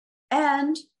traumas,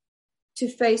 and to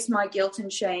face my guilt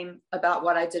and shame about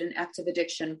what I did in active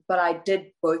addiction. But I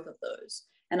did both of those.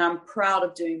 And I'm proud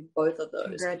of doing both of those.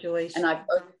 Congratulations. And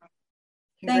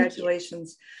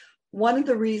Congratulations. One of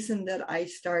the reasons that I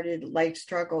started Life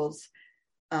Struggles,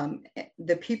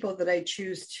 the people that I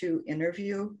choose to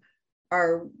interview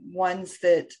are ones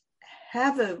that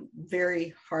have a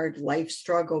very hard life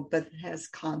struggle, but has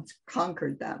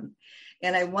conquered them.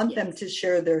 And I want them to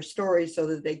share their story so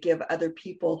that they give other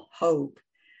people hope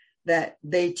that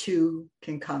they too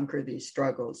can conquer these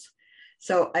struggles.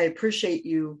 So I appreciate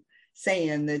you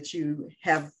saying that you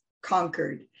have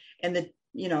conquered, and that,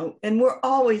 you know, and we're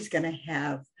always going to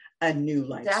have a new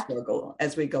life struggle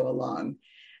as we go along.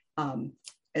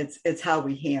 It's how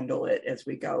we handle it as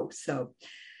we go. So,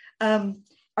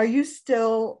 are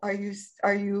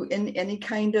you in any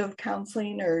kind of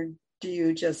counseling, or do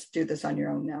you just do this on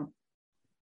your own now?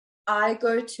 I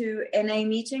go to NA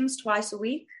meetings twice a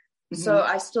week. Mm-hmm. So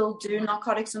I still do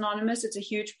Narcotics Anonymous. It's a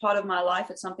huge part of my life.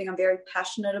 It's something I'm very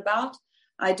passionate about.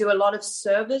 I do a lot of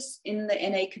service in the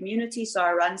NA community. So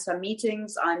I run some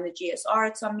meetings. I'm the GSR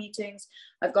at some meetings.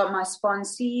 I've got my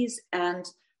sponsees, and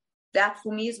that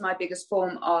for me is my biggest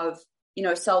form of,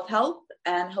 self-help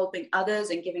and helping others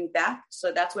and giving back.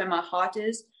 So that's where my heart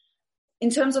is.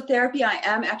 In terms of therapy, I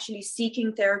am actually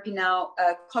seeking therapy now,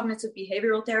 cognitive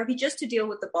behavioral therapy, just to deal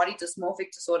with the body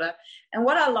dysmorphic disorder. And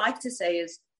what I like to say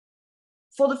is,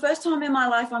 for the first time in my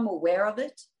life, I'm aware of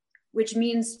it, which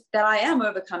means that I am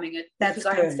overcoming it because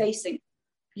I am facing it.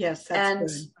 Yes,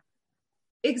 that's good.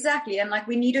 Exactly. And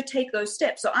we need to take those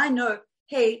steps. So I know,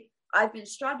 hey, I've been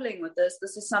struggling with this.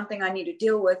 This is something I need to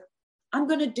deal with. I'm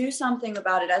going to do something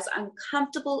about it, as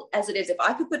uncomfortable as it is. If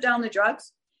I could put down the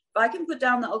drugs, if I can put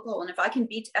down the alcohol, and if I can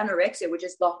beat anorexia, which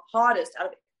is the hardest out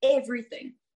of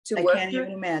everything to work through. I can't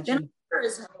even imagine.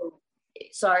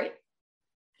 Sorry?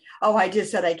 Oh, I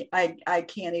just said I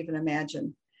can't even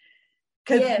imagine.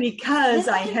 Because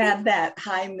I had that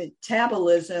high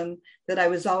metabolism, that I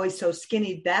was always so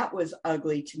skinny, that was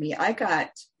ugly to me. I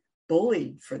got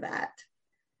bullied for that.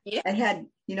 Yeah. I had,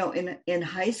 in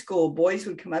high school, boys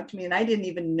would come up to me, and I didn't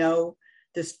even know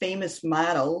this famous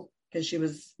model because she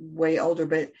was way older,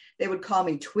 but they would call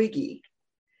me Twiggy.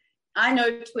 I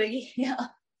know Twiggy, yeah.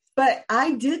 But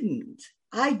I didn't,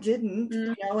 and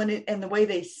the way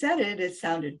they said it, it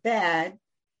sounded bad,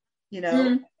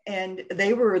 and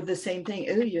they were the same thing.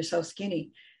 Oh, you're so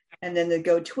skinny. And then they'd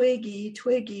go, Twiggy,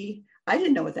 Twiggy. I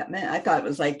didn't know what that meant. I thought it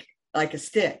was like a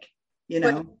stick,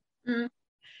 Mm-hmm.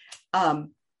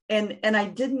 And I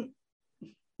didn't,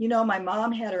 my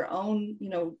mom had her own,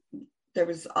 there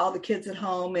was all the kids at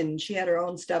home, and she had her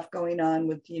own stuff going on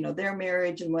with, their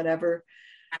marriage and whatever.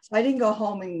 So I didn't go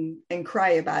home and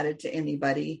cry about it to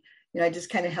anybody. I just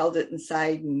kind of held it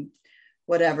inside and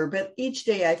whatever. But each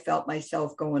day I felt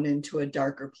myself going into a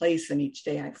darker place, and each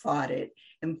day I fought it.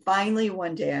 And finally,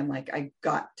 one day I'm like, I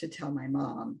got to tell my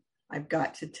mom. I've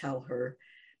got to tell her,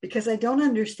 because I don't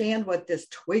understand what this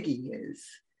Twiggy is.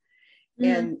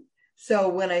 Mm. And so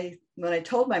when I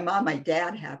told my mom, my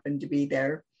dad happened to be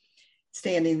there,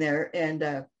 standing there,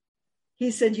 and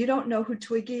he said, "You don't know who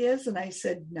Twiggy is?" And I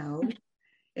said, "No."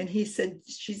 And he said,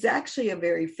 "She's actually a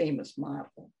very famous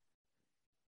model."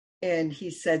 And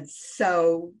he said,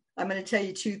 "So I'm going to tell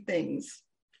you two things.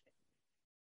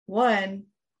 One,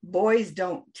 boys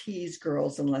don't tease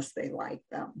girls unless they like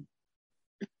them."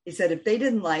 He said, "If they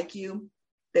didn't like you,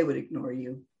 they would ignore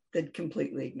you. They'd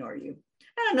completely ignore you."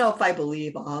 I don't know if I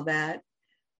believe all that,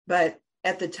 but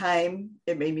at the time,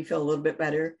 it made me feel a little bit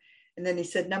better. And then he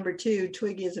said, number two,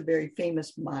 Twiggy is a very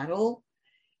famous model.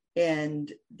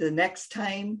 And the next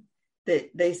time that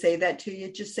they say that to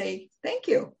you, just say, "Thank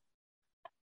you.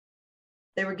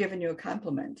 They were giving you a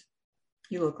compliment.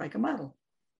 You look like a model."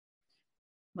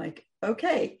 I'm like,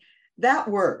 okay, that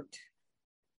worked.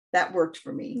 That worked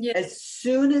for me. Yeah. As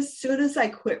soon as I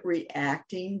quit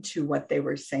reacting to what they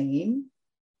were saying,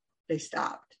 they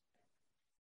stopped.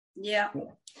 Yeah.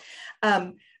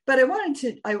 But one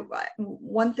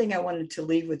thing I wanted to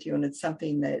leave with you, and it's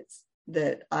something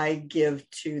that I give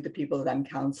to the people that I'm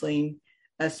counseling,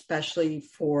 especially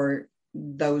for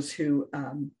those who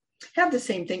have the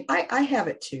same thing. I have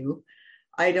it too.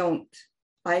 I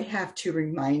have to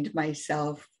remind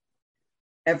myself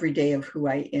every day of who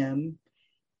I am.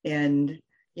 And,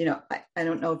 I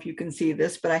don't know if you can see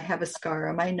this, but I have a scar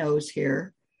on my nose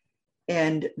here,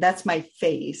 and that's my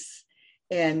face.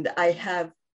 And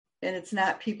and it's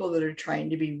not people that are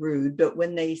trying to be rude, but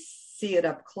when they see it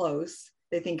up close,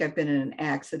 they think I've been in an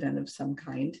accident of some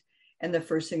kind. And the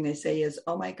first thing they say is,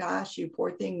 "Oh my gosh, you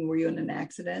poor thing, were you in an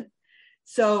accident?"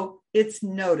 So it's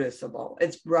noticeable.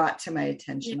 It's brought to my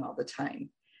attention all the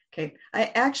time. Okay. I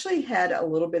actually had a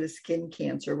little bit of skin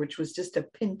cancer, which was just a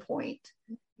pinpoint,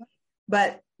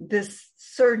 but this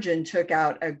surgeon took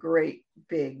out a great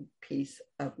big piece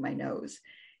of my nose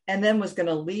and then was going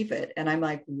to leave it. And I'm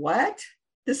like, what?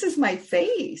 This is my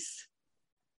face.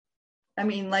 I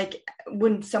mean, like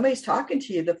when somebody's talking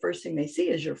to you, the first thing they see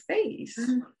is your face.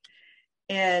 Mm-hmm.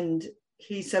 And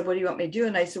he said, "What do you want me to do?"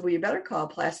 And I said, "Well, you better call a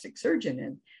plastic surgeon."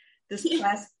 And this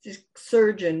plastic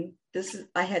surgeon,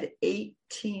 I had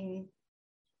 18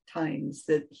 times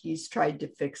that he's tried to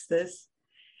fix this,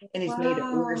 and he's made it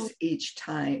worse each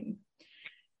time.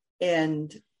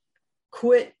 And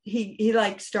quit. He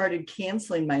started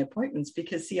canceling my appointments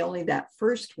because only that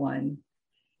first one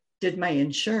did my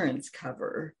insurance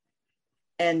cover.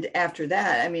 And after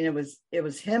that, I mean, it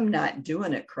was him not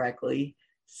doing it correctly.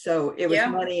 So it was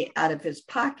money out of his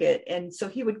pocket. And so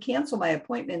he would cancel my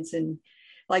appointments, and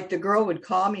like the girl would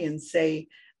call me and say,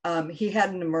 He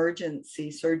had an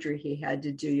emergency surgery he had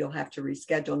to do. You'll have to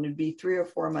reschedule, and it'd be 3 or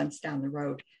 4 months down the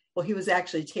road. Well, he was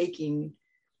actually taking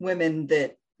women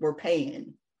that were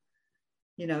paying,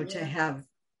 to have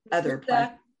other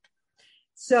plans.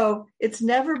 So it's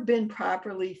never been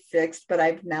properly fixed, but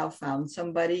I've now found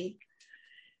somebody.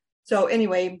 So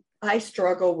anyway, I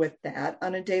struggle with that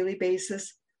on a daily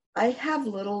basis. I have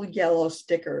little yellow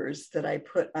stickers that I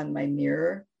put on my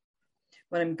mirror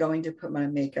when I'm going to put my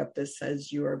makeup that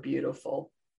says "You are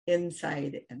beautiful,"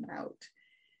 inside and out.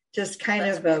 Just kind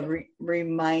of a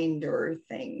reminder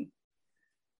thing.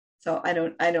 So I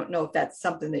don't know if that's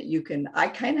something that you can. I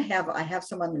have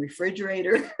some on the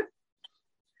refrigerator.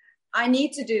 I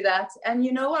need to do that. And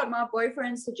you know what? My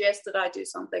boyfriend suggested I do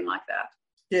something like that.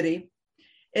 Did he?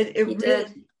 He really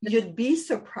did. You'd be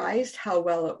surprised how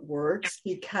well it works,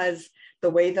 because the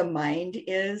way the mind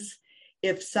is,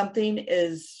 if something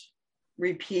is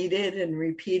repeated and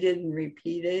repeated and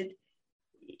repeated,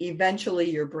 eventually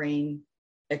your brain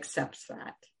accepts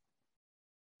that.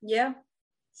 Yeah.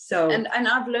 So and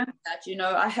I've learned that,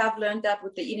 I have learned that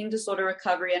with the eating disorder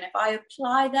recovery. And if I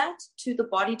apply that to the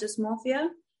body dysmorphia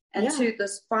and to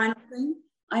this final thing,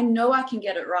 I know I can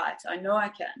get it right. I know I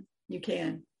can. You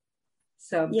can.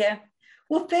 So yeah.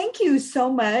 Well, thank you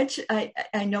so much. I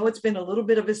know it's been a little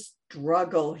bit of a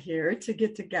struggle here to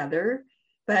get together,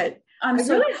 but I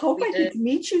really hope I get to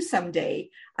meet you someday.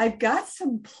 I've got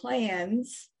some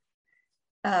plans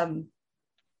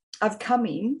of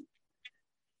coming.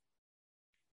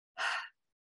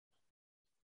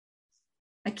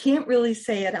 I can't really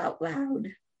say it out loud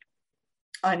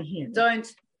on here. Don't.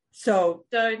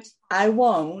 I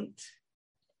won't.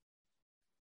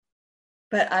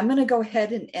 But I'm going to go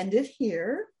ahead and end it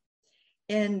here.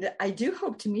 And I do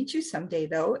hope to meet you someday,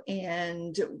 though.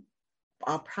 And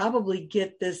I'll probably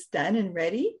get this done and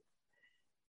ready.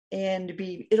 And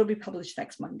it'll be published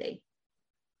next Monday.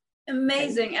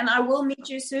 Amazing. Okay. And I will meet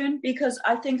you soon, because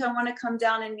I think I want to come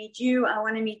down and meet you. I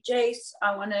want to meet Jace.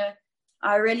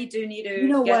 I really do need to. You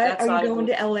know what? Are you going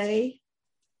to LA?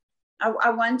 I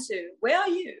want to. Where are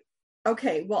you?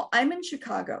 Okay. Well, I'm in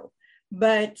Chicago,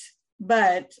 but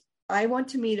I want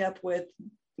to meet up with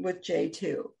Jay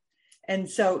too. And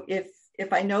so if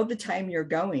I know the time you're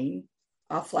going,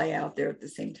 I'll fly out there at the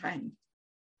same time.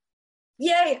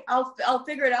 Yay. I'll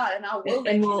figure it out, and I will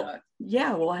let you know.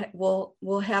 Yeah,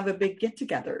 we'll have a big get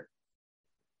together.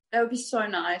 That would be so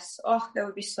nice. Oh, that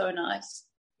would be so nice.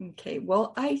 Okay.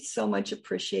 Well, I so much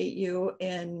appreciate you,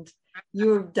 and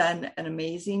you have done an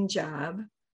amazing job.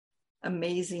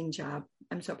 Amazing job.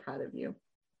 I'm so proud of you.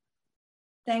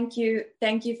 Thank you.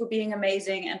 Thank you for being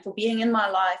amazing and for being in my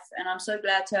life. And I'm so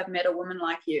glad to have met a woman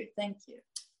like you. Thank you.